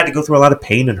 But I had to go through a lot of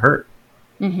pain and hurt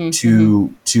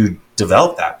to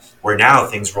develop that, where now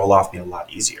things roll off me a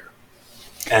lot easier.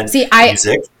 And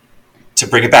music, to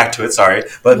bring it back to it, sorry,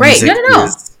 but music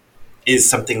is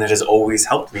something that has always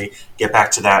helped me get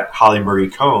back to that Holly Marie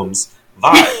Combs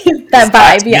vibe.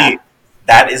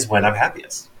 That is when I'm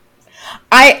happiest.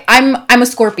 I'm a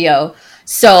Scorpio,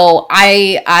 so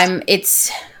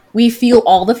we feel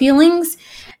all the feelings,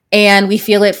 and we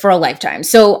feel it for a lifetime.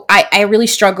 So I really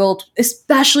struggled,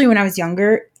 especially when I was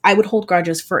younger. I would hold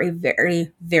grudges for a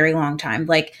very, very long time.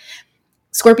 Like,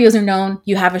 Scorpios are known,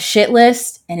 you have a shit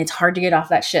list, and it's hard to get off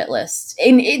that shit list.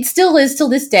 And it still is till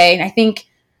this day. And I think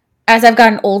as I've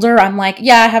gotten older, I'm like,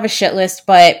 yeah, I have a shit list,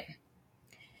 but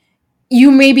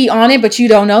you may be on it, but you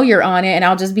don't know you're on it. And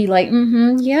I'll just be like,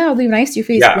 yeah, I'll be nice to your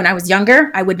face. Yeah. When I was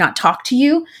younger, I would not talk to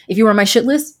you. If you were on my shit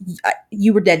list,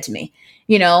 you were dead to me,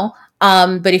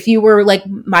 But if you were like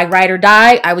my ride or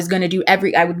die, I was going to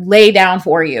I would lay down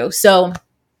for you. So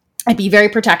I'd be very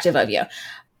protective of you.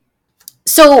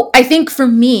 So I think for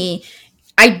me,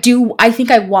 I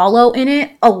think I wallow in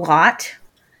it a lot.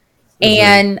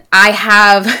 And I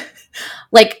have,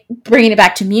 like, bringing it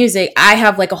back to music, I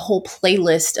have like a whole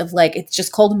playlist of, like, it's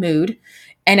just called Mood.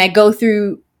 And I go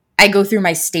through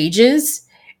my stages,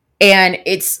 and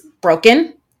it's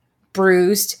broken,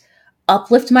 bruised,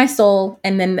 uplift my soul,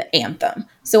 and then the anthem.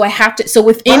 So I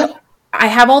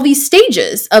have all these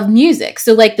stages of music.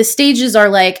 So, like, the stages are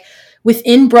like,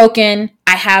 within broken,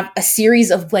 I have a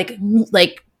series of like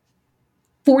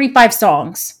 45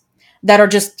 songs that are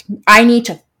just, I need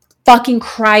to fucking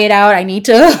cry it out. I need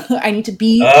to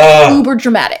be uber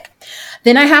dramatic.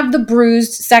 Then I have the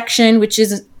bruised section, which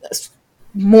is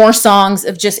more songs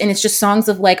of just, and it's just songs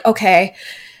of, like, okay,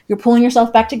 you're pulling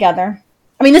yourself back together.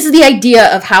 I mean, this is the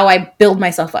idea of how I build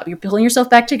myself up. You're pulling yourself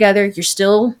back together. You're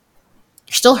still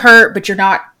hurt, but you're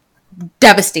not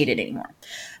devastated anymore.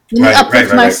 And the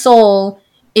uplift my soul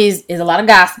is a lot of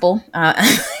gospel.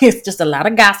 It's just a lot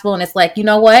of gospel. And it's like, you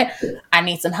know what? I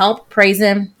need some help. Praise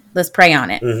him. Let's pray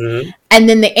on it. And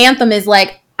then the anthem is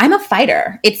like, I'm a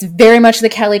fighter. It's very much the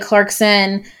Kelly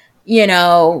Clarkson,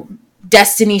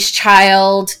 Destiny's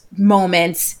Child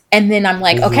moments. And then I'm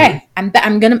like, okay,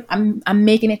 I'm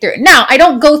making it through. Now, I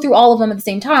don't go through all of them at the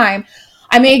same time.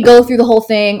 I may go through the whole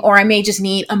thing, or I may just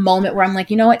need a moment where I'm like,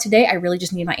 you know what? Today, I really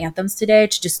just need my anthems today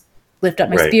to just lift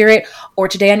up my spirit, or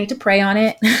today I need to pray on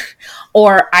it,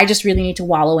 or I just really need to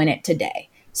wallow in it today.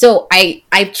 So I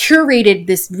curated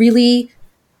this really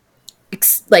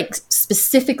like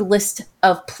specific list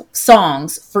of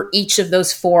songs for each of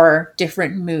those 4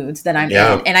 different moods that I'm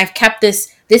in. And I've kept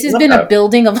this has been a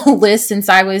building of a list since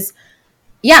I was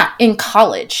in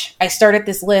college. I started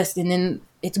this list, and then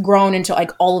it's grown into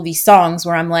like all of these songs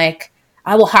where I'm like,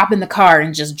 I will hop in the car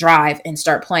and just drive and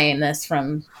start playing this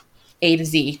from A to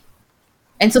Z.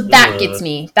 And so that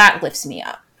that lifts me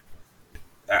up.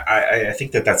 I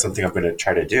think that's something I'm going to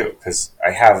try to do, because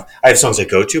I have songs I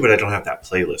go to, but I don't have that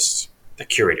playlist, the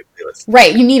curated playlist.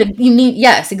 Right. You need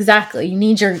yes, exactly. You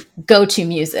need your go-to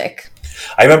music.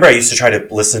 I remember I used to try to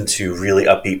listen to really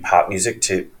upbeat pop music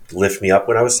to lift me up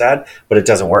when I was sad, but it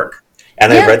doesn't work.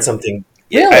 And I read something.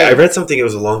 Really? I read something. It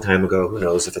was a long time ago. Who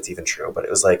knows if it's even true? But it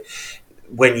was like,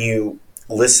 when you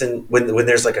listen, when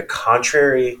there's like a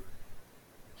contrary,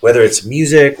 whether it's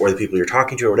music or the people you're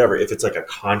talking to or whatever, if it's like a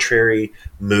contrary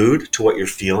mood to what you're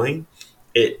feeling,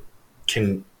 it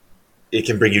can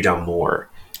bring you down more.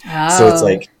 Oh. So it's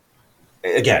like,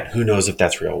 again, who knows if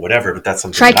that's real, whatever, but that's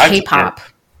something. Try K-pop.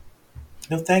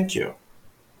 No, thank you.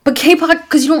 But K-pop,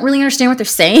 because you don't really understand what they're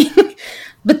saying,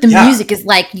 but the music is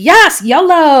like, yes,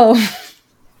 YOLO.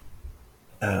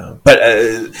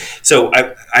 So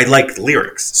I like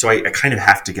lyrics, so I kind of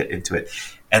have to get into it.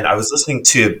 And I was listening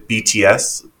to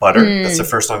BTS Butter. That's the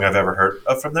first song I've ever heard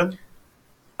of from them.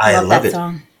 I love it.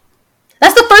 Song.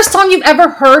 That's the first song you've ever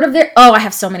heard of their... Oh, I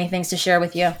have so many things to share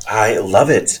with you. I love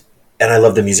it. And I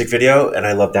love the music video, and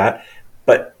I love that.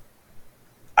 But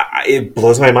it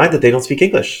blows my mind that they don't speak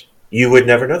English. You would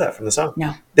never know that from the song.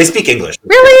 No. They speak English.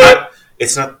 Really?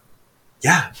 It's not...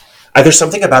 Yeah. There's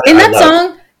something about it in that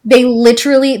song, they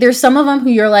literally... There's some of them who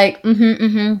you're like,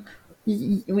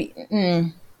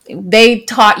 They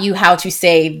taught you how to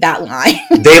say that line.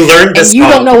 They learned the song. You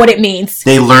don't know what it means.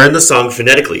 They learned the song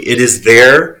phonetically. It is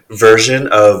their version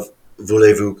of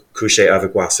Voulez-vous coucher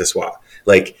avec moi ce soir?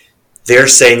 Like, they're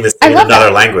saying this in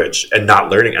another language and not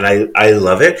learning. And I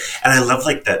love it. And I love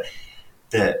like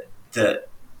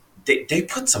they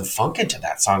put some funk into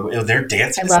that song. You know, they're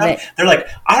dancing. I love it. They're like,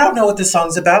 I don't know what this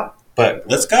song's about, but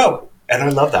let's go. And I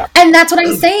love that. And that's what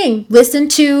I'm saying. Listen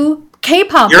to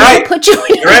K-pop. It'll put you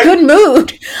in a good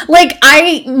mood. Like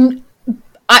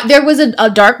there was a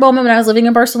dark moment when I was living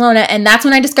in Barcelona, and that's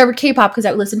when I discovered K-pop, because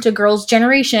I listened to Girls'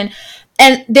 Generation,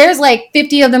 and there's like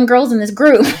 50 of them girls in this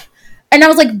group, and I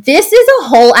was like, this is a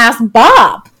whole ass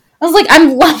bop. I was like,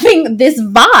 I'm loving this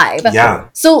vibe. Yeah.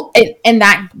 So and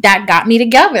that got me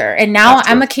together, and now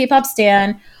I'm a K-pop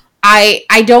stan.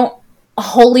 I don't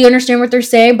wholly understand what they're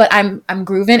saying, but I'm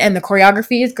grooving, and the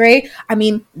choreography is great. I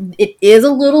mean, it is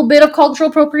a little bit of cultural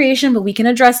appropriation, but we can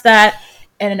address that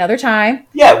at another time.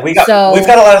 Yeah, we've got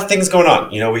a lot of things going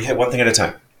on. You know, we hit one thing at a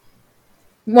time.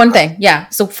 One thing, yeah.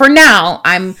 So for now,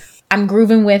 I'm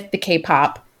grooving with the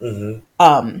K-pop, the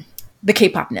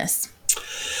K-popness.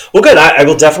 Well, good. I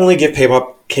will definitely give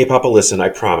K-pop a listen. I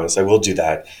promise. I will do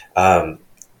that. And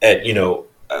you know.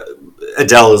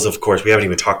 Adele is, of course, we haven't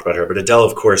even talked about her, but Adele,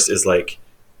 of course, is like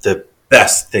the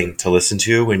best thing to listen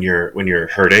to when you're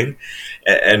hurting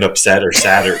and upset or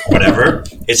sad or whatever.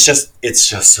 It's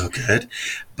just so good.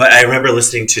 But I remember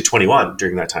listening to 21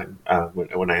 during that time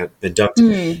when I had been dumped.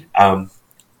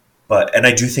 But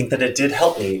I do think that it did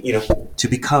help me, you know, to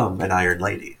become an Iron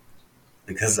Lady,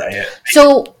 because I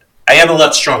am a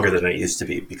lot stronger than I used to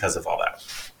be because of all that.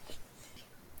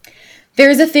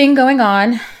 There's a thing going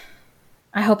on.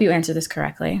 I hope you answer this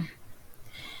correctly.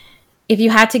 If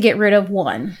you had to get rid of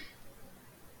one,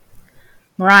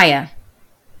 Mariah,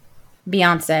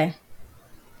 Beyonce,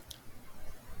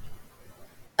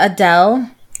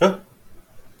 Adele,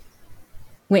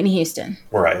 Whitney Houston.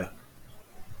 Mariah.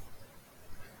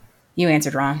 You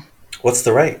answered wrong. What's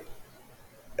the right?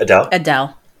 Adele?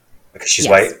 Adele. Because she's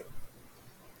white?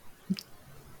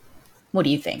 What do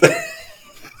you think?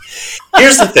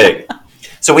 Here's the thing.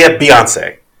 So we have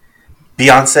Beyonce.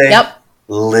 Beyonce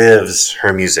lives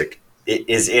her music. It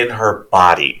is in her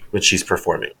body when she's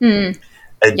performing.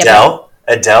 Adele,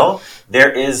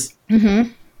 there is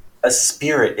a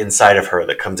spirit inside of her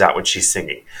that comes out when she's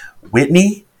singing.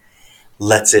 Whitney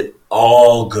lets it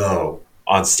all go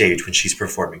on stage when she's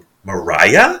performing.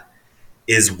 Mariah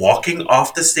is walking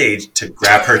off the stage to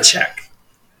grab her check.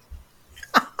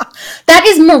 That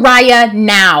is Mariah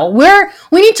now.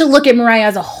 We need to look at Mariah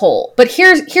as a whole. But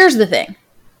here's the thing.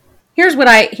 Here's what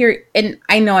I hear, and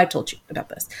I know I told you about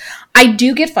this. I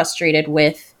do get frustrated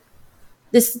with,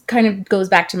 this kind of goes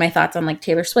back to my thoughts on like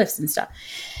Taylor Swift and stuff.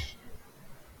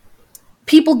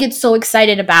 People get so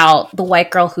excited about the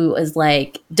white girl who is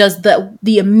like, does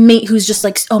who's just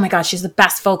like, oh my gosh, she has the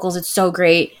best vocals, it's so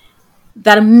great.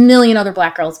 that a million other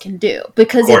black girls can do,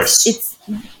 because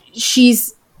she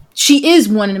is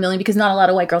one in a million, because not a lot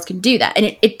of white girls can do that.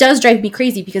 And it does drive me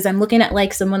crazy, because I'm looking at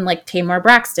like someone like Tamar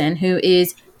Braxton, who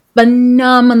is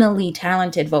phenomenally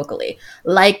talented vocally.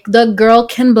 Like, the girl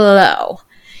can blow.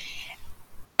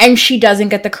 And she doesn't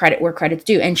get the credit where credit's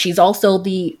due. And she's also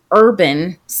the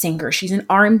urban singer. She's an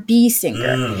R&B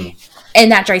singer.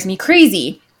 And that drives me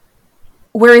crazy.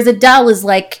 Whereas Adele is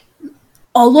like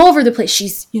all over the place.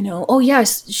 She's, oh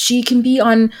yes, she can be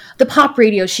on the pop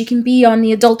radio. She can be on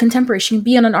the adult contemporary. She can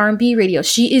be on an R&B radio.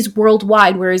 She is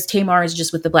worldwide, whereas Tamar is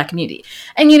just with the black community.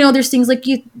 And there's things like,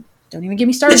 you don't even get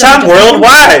me started. It's on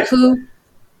worldwide.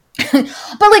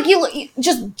 But like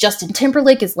just Justin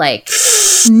Timberlake is like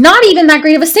not even that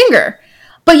great of a singer.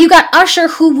 But you got Usher,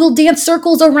 who will dance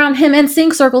circles around him and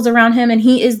sing circles around him, and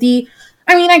he is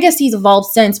I guess he's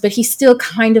evolved since, but he's still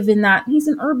kind of in that, he's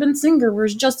an urban singer,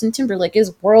 whereas Justin Timberlake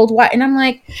is worldwide. And I'm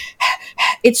like,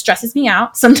 it stresses me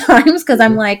out sometimes, because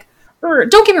I'm like,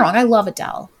 don't get me wrong, I love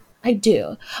Adele. I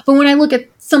do. But when I look at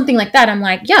something like that, I'm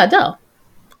like, yeah, Adele.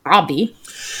 Obvi.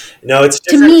 No, it's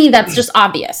different. To me, that's just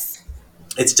obvious.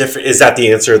 It's different. Is that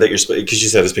the answer that you're supposed, because you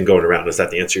said it's been going around, is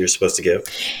that the answer you're supposed to give?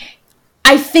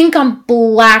 I think on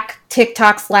Black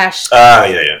TikTok /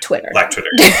 Twitter. Black Twitter.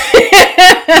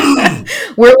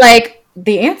 We're like,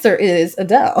 the answer is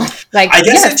Adele. Like, I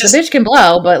guess yes, the bitch can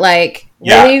blow, but like,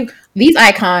 really, these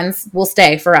icons will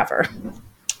stay forever.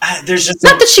 There's just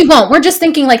not that she won't. We're just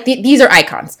thinking like these are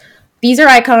icons. These are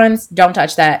icons. Don't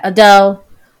touch that. Adele,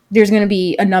 there's going to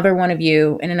be another one of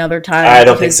you in another time. I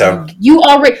don't think so. You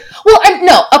already. Well,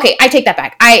 no. Okay, I take that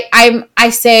back. I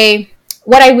say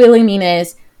what I really mean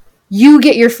is, you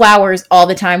get your flowers all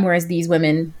the time, whereas these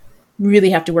women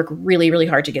really have to work really, really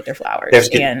hard to get their flowers.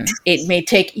 And it may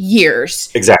take years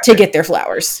to get their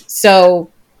flowers. So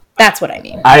that's what I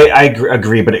mean. I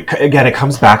agree, but it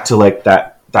comes back to like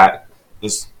that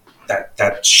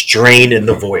strain in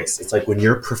the voice. It's like when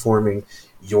you're performing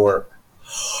your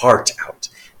heart out.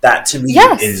 That to me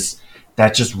is,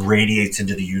 that just radiates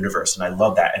into the universe. And I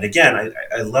love that. And again,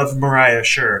 I love Mariah,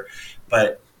 sure,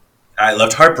 but I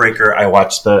loved Heartbreaker.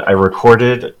 I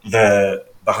recorded the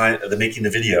making the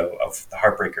video of the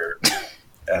Heartbreaker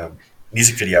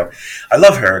music video. I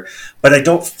love her, but I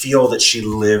don't feel that she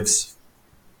lives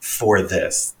for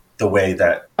this the way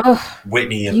that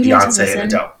Whitney and Beyonce and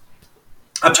Adele.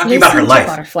 I'm talking about her life.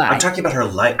 Butterfly. I'm talking about her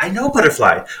life. I know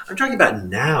Butterfly. I'm talking about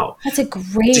now. That's a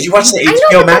great. Did you watch the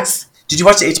HBO Max? Did you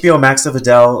watch the HBO Max of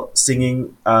Adele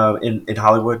singing in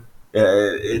Hollywood?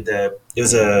 It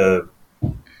was a.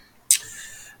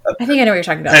 I think I know what you're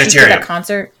talking about. She did that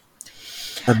concert.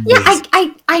 Amazing.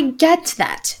 Yeah, I get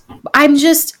that. I'm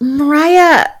just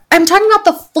Mariah. I'm talking about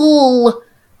the full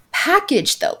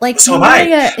package, though. Like, so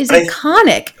Mariah is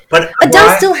iconic, but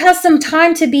Adele still has some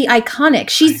time to be iconic.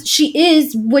 She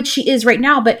is what she is right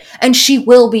now, and she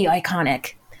will be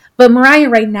iconic. But Mariah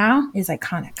right now is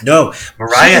iconic. No,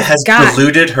 Mariah has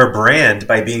diluted her brand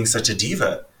by being such a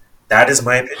diva. That is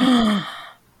my opinion.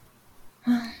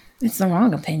 It's the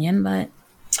wrong opinion, but.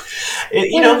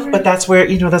 But that's where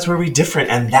we different,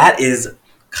 and that is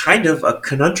kind of a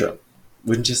conundrum,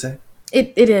 wouldn't you say?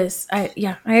 It is. I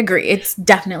agree. It's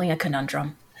definitely a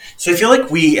conundrum. So I feel like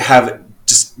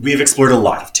we've explored a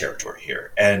lot of territory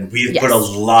here, and we've put a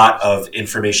lot of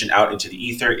information out into the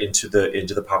ether, into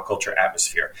the pop culture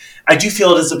atmosphere. I do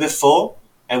feel it is a bit full,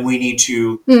 and we need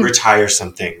to retire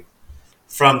something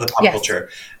from the pop culture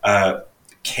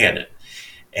canon.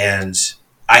 And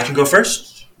I can go first.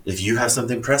 If you have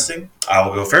something pressing, I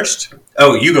will go first.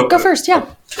 Oh, you go. Go first, yeah.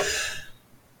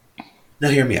 Now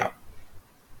hear me out.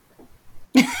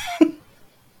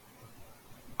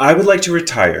 I would like to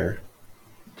retire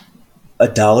a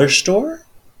dollar store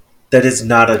that is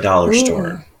not a dollar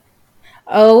store.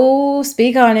 Oh,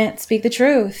 speak on it. Speak the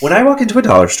truth. When I walk into a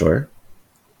dollar store,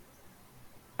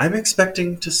 I'm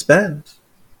expecting to spend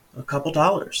a couple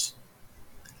dollars.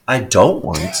 I don't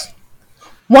want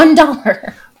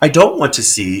 $1. I don't want to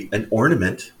see an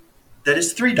ornament that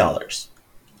is $3.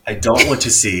 I don't want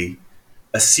to see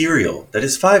a cereal that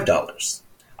is $5.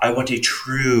 I want a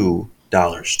true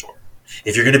dollar store.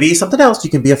 If you're going to be something else, you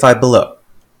can be a Five Below.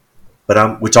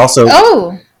 But which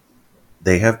also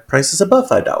they have prices above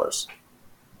 $5.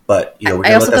 But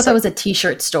I also thought that was a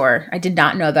T-shirt store. I did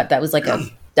not know that was like a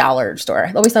dollar store.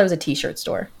 I always thought it was a T-shirt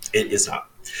store. It is not.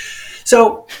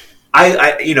 So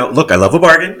I look, I love a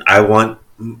bargain. I want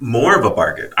more of a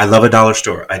bargain. I love a dollar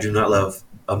store. I do not love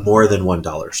a more than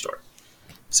 $1 store.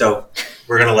 So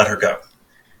we're going to let her go.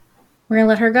 We're going to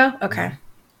let her go? Okay.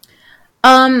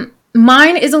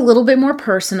 Mine is a little bit more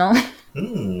personal.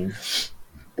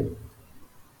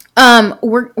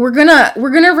 We're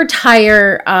gonna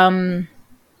retire.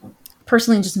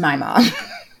 Personally, just my mom.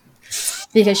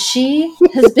 Because she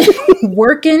has been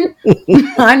working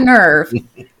my nerve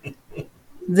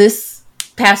this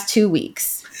past 2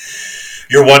 weeks.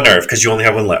 You're one nerve because you only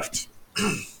have one left.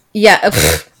 Yeah.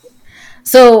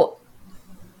 So,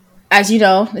 as you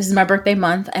know, this is my birthday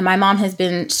month, and my mom has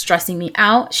been stressing me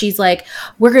out. She's like,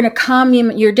 "We're gonna come. You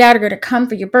and your dad are gonna come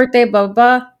for your birthday." Blah blah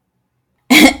blah.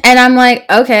 And I'm like,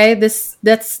 "Okay, that's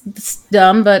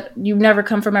dumb, but you've never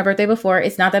come for my birthday before.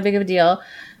 It's not that big of a deal.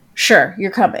 Sure, you're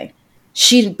coming."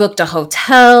 She booked a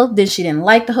hotel. Then she didn't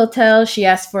like the hotel. She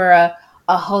asked for a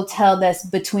hotel that's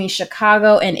between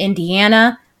Chicago and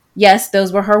Indiana. Yes,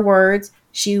 those were her words.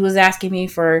 She was asking me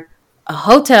for a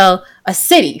hotel, a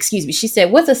city, excuse me. She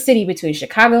said, "What's a city between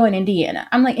Chicago and Indiana?"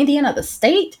 I'm like, "Indiana, the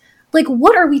state? Like,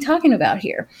 what are we talking about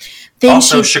here?" Then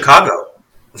Also, Chicago.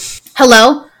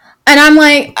 Hello? And I'm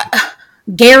like,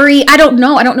 Gary, I don't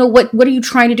know. What are you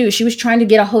trying to do? She was trying to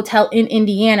get a hotel in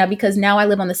Indiana because now I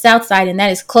live on the south side and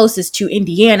that is closest to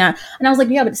Indiana. And I was like,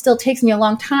 yeah, but it still takes me a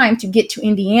long time to get to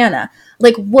Indiana.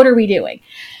 Like, what are we doing?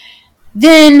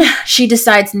 Then she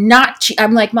decides not to.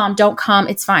 I'm like, "Mom, don't come.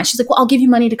 It's fine." She's like, "Well, I'll give you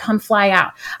money to come fly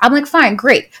out." I'm like, "Fine,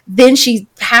 great." Then she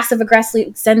passive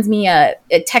aggressively sends me a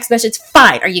text message.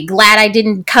 "Fine. Are you glad I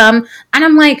didn't come?" And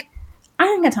I'm like, I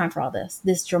ain't got time for all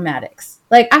this dramatics.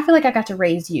 Like, I feel like I got to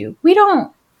raise you. We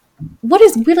don't. What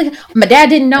is really? My dad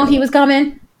didn't know he was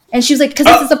coming. And she was like, "Because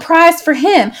it's a surprise for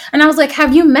him." And I was like,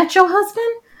 "Have you met your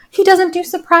husband? He doesn't do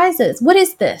surprises. What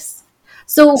is this?"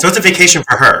 So it's a vacation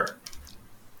for her.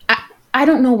 I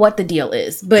don't know what the deal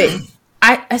is, but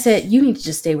I said, "You need to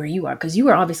just stay where you are because you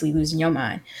are obviously losing your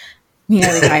mind. We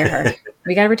gotta retire her.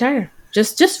 We gotta retire her.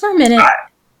 Just for a minute."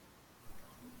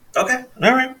 Okay.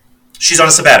 All right. She's on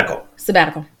a sabbatical.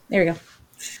 Sabbatical. There we go.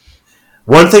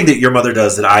 One thing that your mother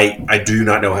does that I do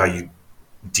not know how you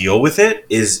deal with it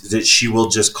is that she will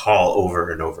just call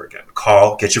over and over again.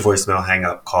 Call, get your voicemail, hang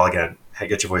up, call again,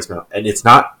 get your voicemail. And it's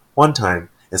not one time.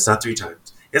 It's not 3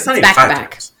 times. It's not even back 5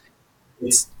 times.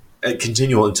 It's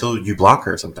continual until you block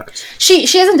her sometimes.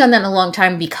 She hasn't done that in a long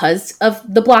time because of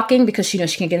the blocking, because she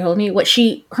knows she can't get a hold of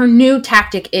me. Her new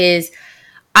tactic is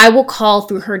I will call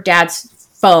through her dad's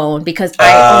phone because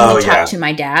I only talk to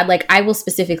my dad. Like, I will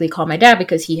specifically call my dad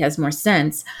because he has more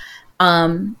sense.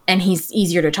 And he's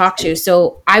easier to talk to.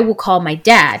 So I will call my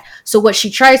dad. So what she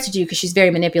tries to do, because she's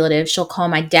very manipulative, she'll call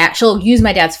my dad. She'll use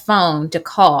my dad's phone to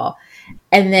call.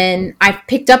 And then I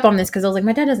picked up on this because I was like,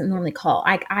 my dad doesn't normally call.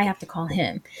 I have to call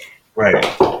him. Right.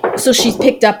 So she's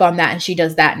picked up on that and she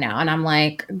does that now. And I'm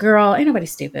like, girl, ain't nobody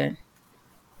stupid.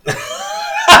 All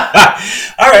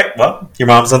right. Well, your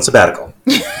mom's on sabbatical.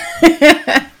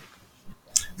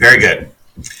 Very good.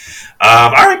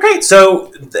 All right, great.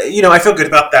 So, I feel good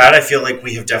about that. I feel like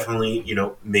we have definitely,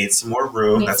 made some more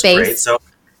room. That's space. Great. So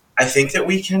I think that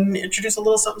we can introduce a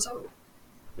little something.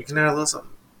 We can add a little something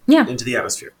into the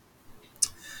atmosphere.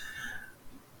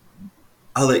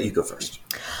 I'll let you go first.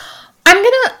 I'm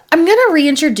gonna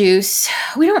reintroduce.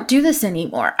 We don't do this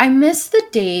anymore. I miss the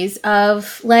days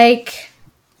of I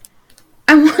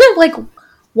want to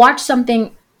watch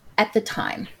something at the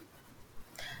time.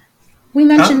 We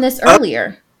mentioned this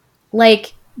earlier.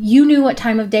 You knew what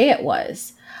time of day it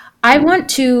was. I want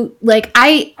to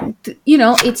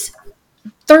it's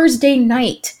Thursday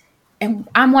night and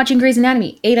I'm watching Grey's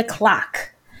Anatomy 8:00.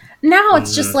 Now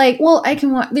it's just I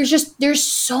can watch. There's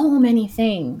so many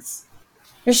things.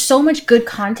 There's so much good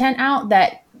content out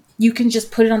that you can just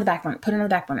put it on the back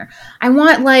burner. I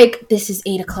want this is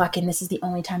 8:00 and this is the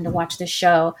only time to watch this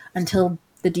show until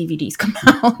the DVDs come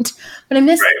out. But I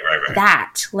miss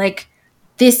that.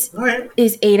 This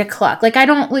is 8:00. I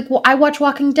don't I watch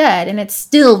Walking Dead and it's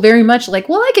still very much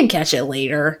I can catch it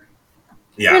later.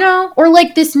 Yeah. Or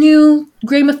this new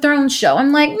Game of Thrones show.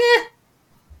 I'm like,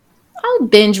 I'll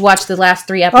binge watch the last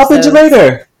 3 episodes. I'll binge it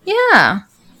later. Yeah.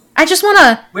 I just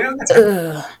want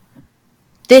to.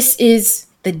 This is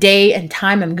the day and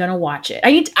time I'm gonna watch it.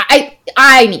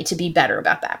 I need to be better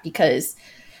about that because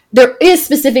there is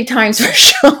specific times for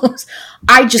shows.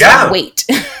 I just wait,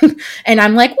 and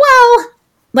I'm like,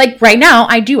 right now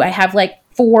I do. I have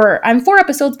 4. I'm 4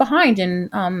 episodes behind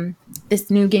in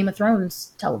this new Game of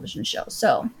Thrones television show.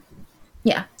 So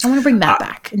yeah, I want to bring that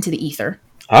back into the ether.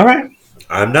 All right.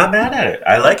 I'm not mad at it.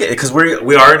 I like it because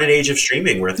we are in an age of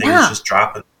streaming where things just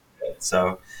drop.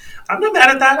 So I'm not mad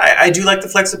at that. I do like the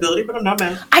flexibility, but I'm not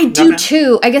mad. I do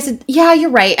too. I guess, you're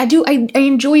right. I do. I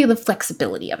enjoy the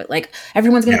flexibility of it.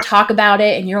 Everyone's going to talk about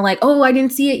it and you're like, oh, I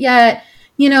didn't see it yet,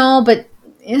 but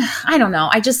I don't know.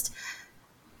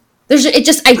 I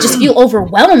just feel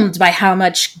overwhelmed by how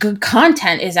much good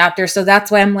content is out there. So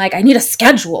that's why I'm like, I need a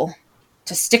schedule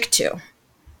to stick to.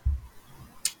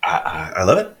 I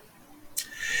love it.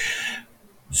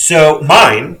 So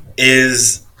mine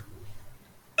is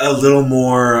a little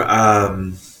more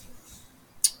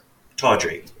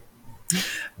tawdry,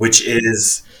 which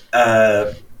is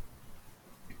I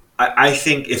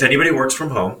think if anybody works from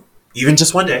home, even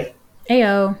just one day,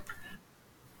 Ayo.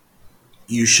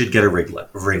 you should get a ring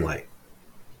light.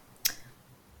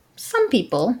 Some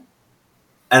people.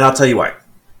 And I'll tell you why.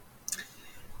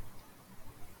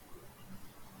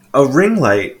 A ring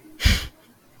light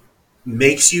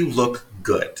makes you look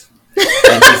good.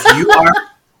 And if you are,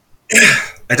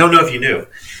 I don't know if you knew,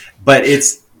 but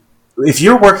if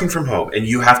you're working from home and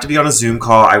you have to be on a Zoom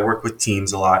call, I work with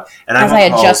teams a lot, and I'm As on I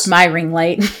calls. adjust my ring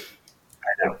light.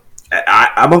 I know.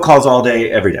 I'm on calls all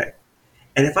day, every day.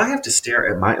 And if I have to stare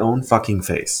at my own fucking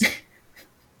face,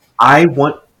 I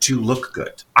want to look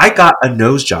good. I got a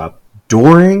nose job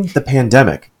during the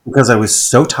pandemic because I was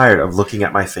so tired of looking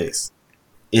at my face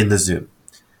in the Zoom.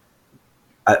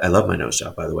 I love my nose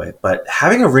job, by the way, but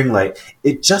having a ring light,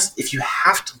 if you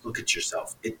have to look at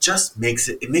yourself, it makes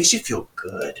you feel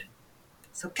good.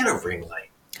 So get a ring light.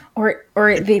 Or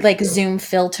the like Zoom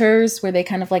filters where they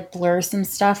kind of like blur some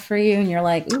stuff for you and you're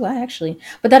like, ooh,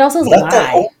 but that also is a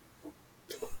lie.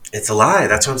 It's a lie.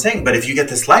 That's what I'm saying. But if you get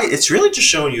this light, it's really just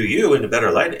showing you in a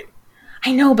better lighting.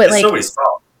 I know, but it's like nobody's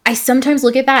fault. I sometimes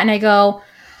look at that and I go,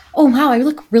 oh wow, I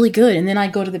look really good. And then I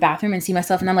go to the bathroom and see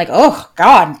myself and I'm like, oh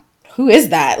God, who is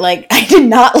that? Like I did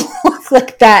not look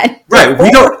like that. Right.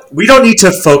 We don't need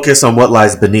to focus on what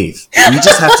lies beneath. We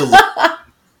just have to look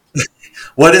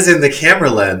what is in the camera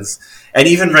lens. And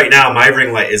even right now, my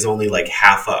ring light is only like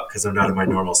half up because I'm not in my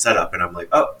normal setup. And I'm like,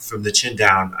 oh, from the chin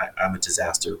down, I'm a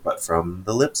disaster. But from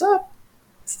the lips up,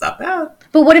 it's not bad.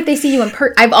 But what if they see you in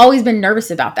person? I've always been nervous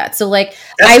about that. So like,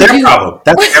 That's their problem.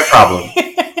 That's their problem.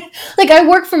 Like I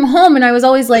work from home and I was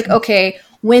always like, okay,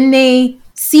 when they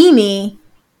see me,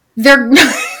 they're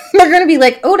going to be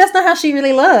like, oh, that's not how she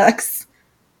really looks.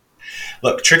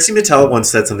 Look, Trixie Mattel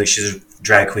once said something. She's a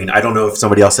drag queen. I don't know if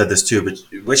somebody else said this too, but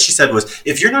what she said was,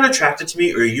 if you're not attracted to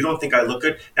me or you don't think I look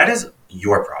good, that is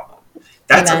your problem.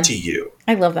 That's up to you.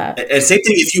 I love that. And same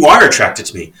thing if you are attracted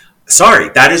to me. Sorry,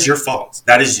 that is your fault.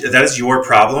 That is your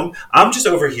problem. I'm just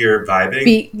over here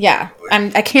vibing.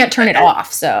 I can't turn it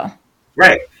off, so.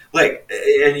 Right. Like,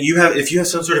 and if you have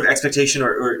some sort of expectation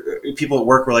or people at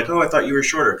work were like, oh, I thought you were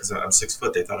shorter because I'm 6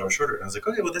 foot. They thought I was shorter. And I was like,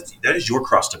 okay, well, that is your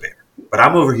cross to bear. But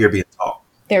I'm over here being tall.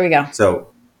 There we go.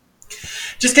 So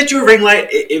just get you a ring light.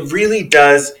 It really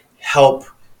does help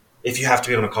if you have to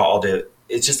be on a call all day.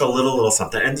 It's just a little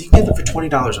something. And you can get it for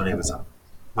 $20 on Amazon.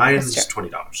 Mine is just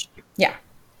 $20. Yeah.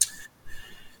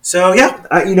 So, yeah,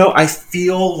 I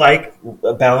feel like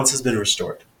balance has been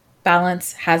restored.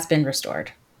 Balance has been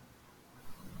restored.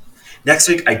 Next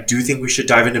week, I do think we should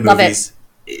dive into movies.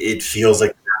 It feels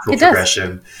like a natural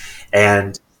progression.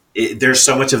 And there's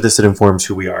so much of this that informs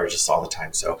who we are just all the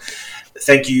time. So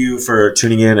thank you for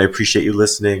tuning in. I appreciate you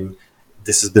listening.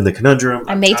 This has been The Conundrum.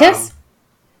 I'm Maytis.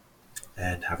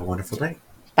 And have a wonderful day.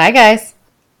 Bye, guys.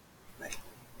 Bye.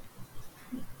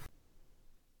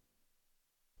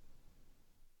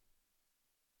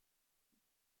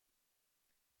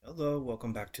 Hello,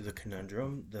 welcome back to The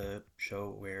Conundrum, the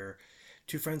show where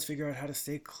two friends figure out how to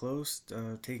stay close,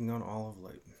 taking on all of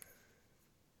life.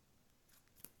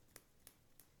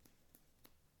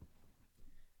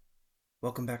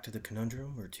 Welcome back to The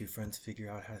Conundrum, where two friends figure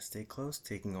out how to stay close,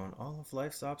 taking on all of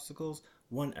life's obstacles,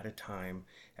 one at a time.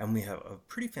 And we have a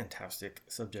pretty fantastic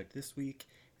subject this week,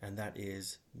 and that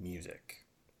is music.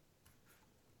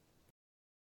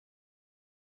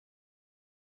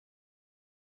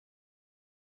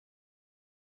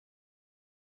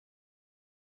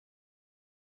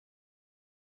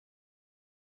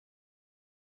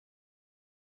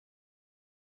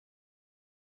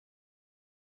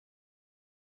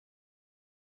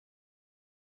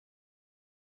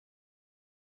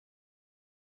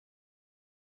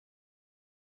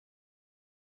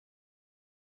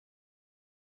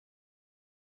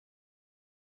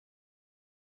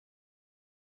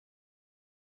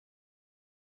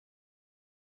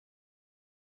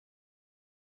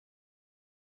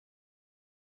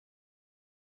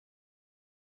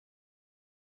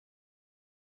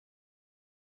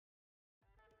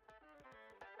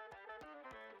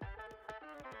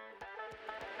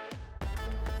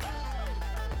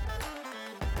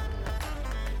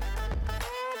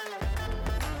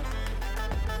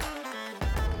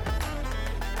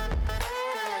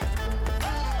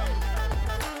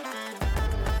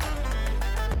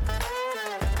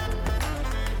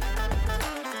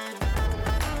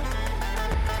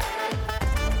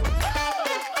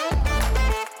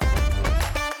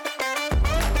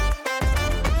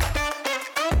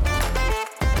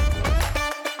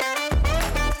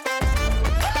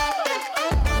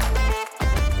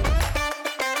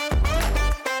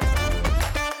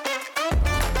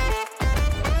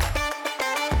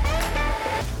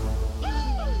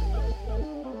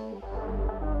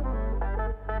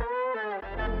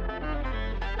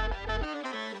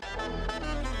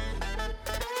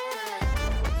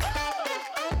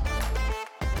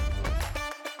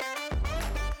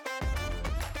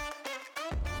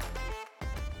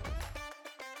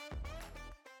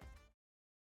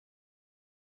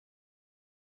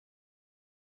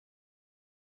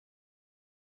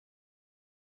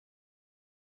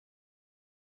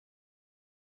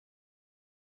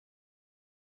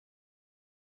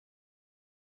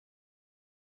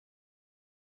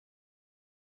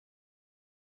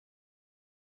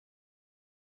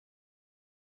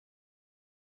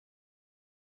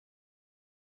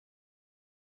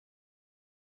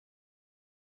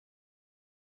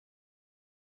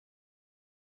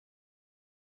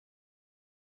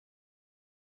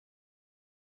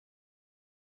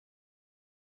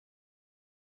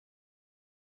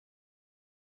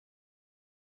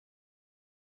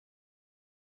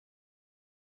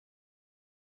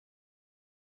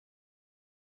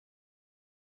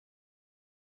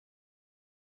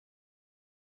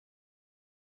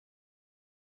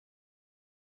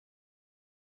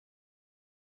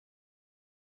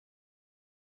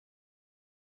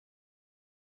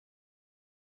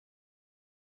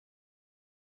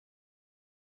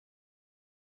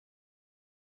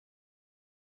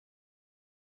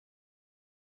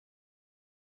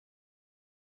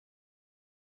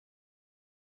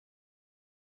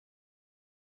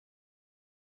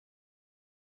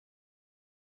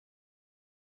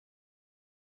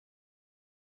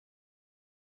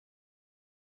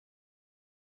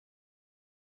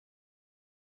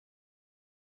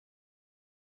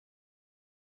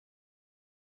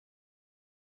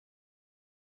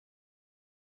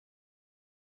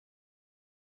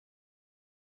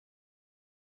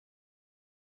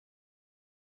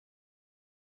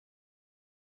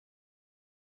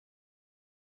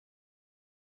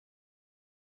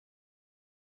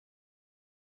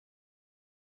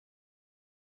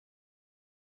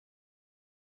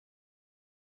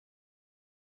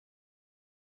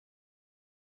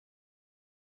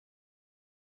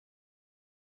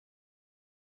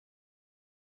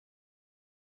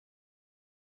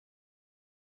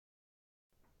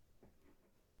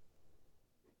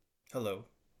 Hello,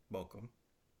 welcome.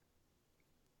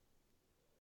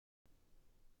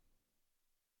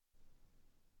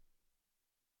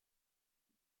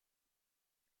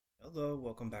 Hello,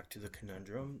 welcome back to The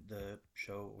Conundrum, the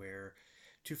show where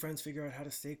two friends figure out how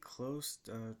to stay close,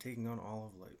 taking on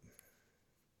all of life.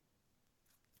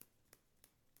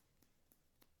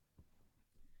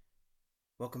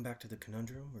 Welcome back to The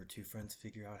Conundrum, where two friends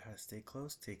figure out how to stay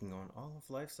close, taking on all of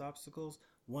life's obstacles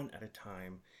one at a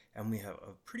time. And we have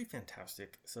a pretty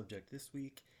fantastic subject this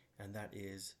week, and that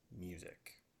is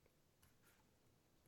music.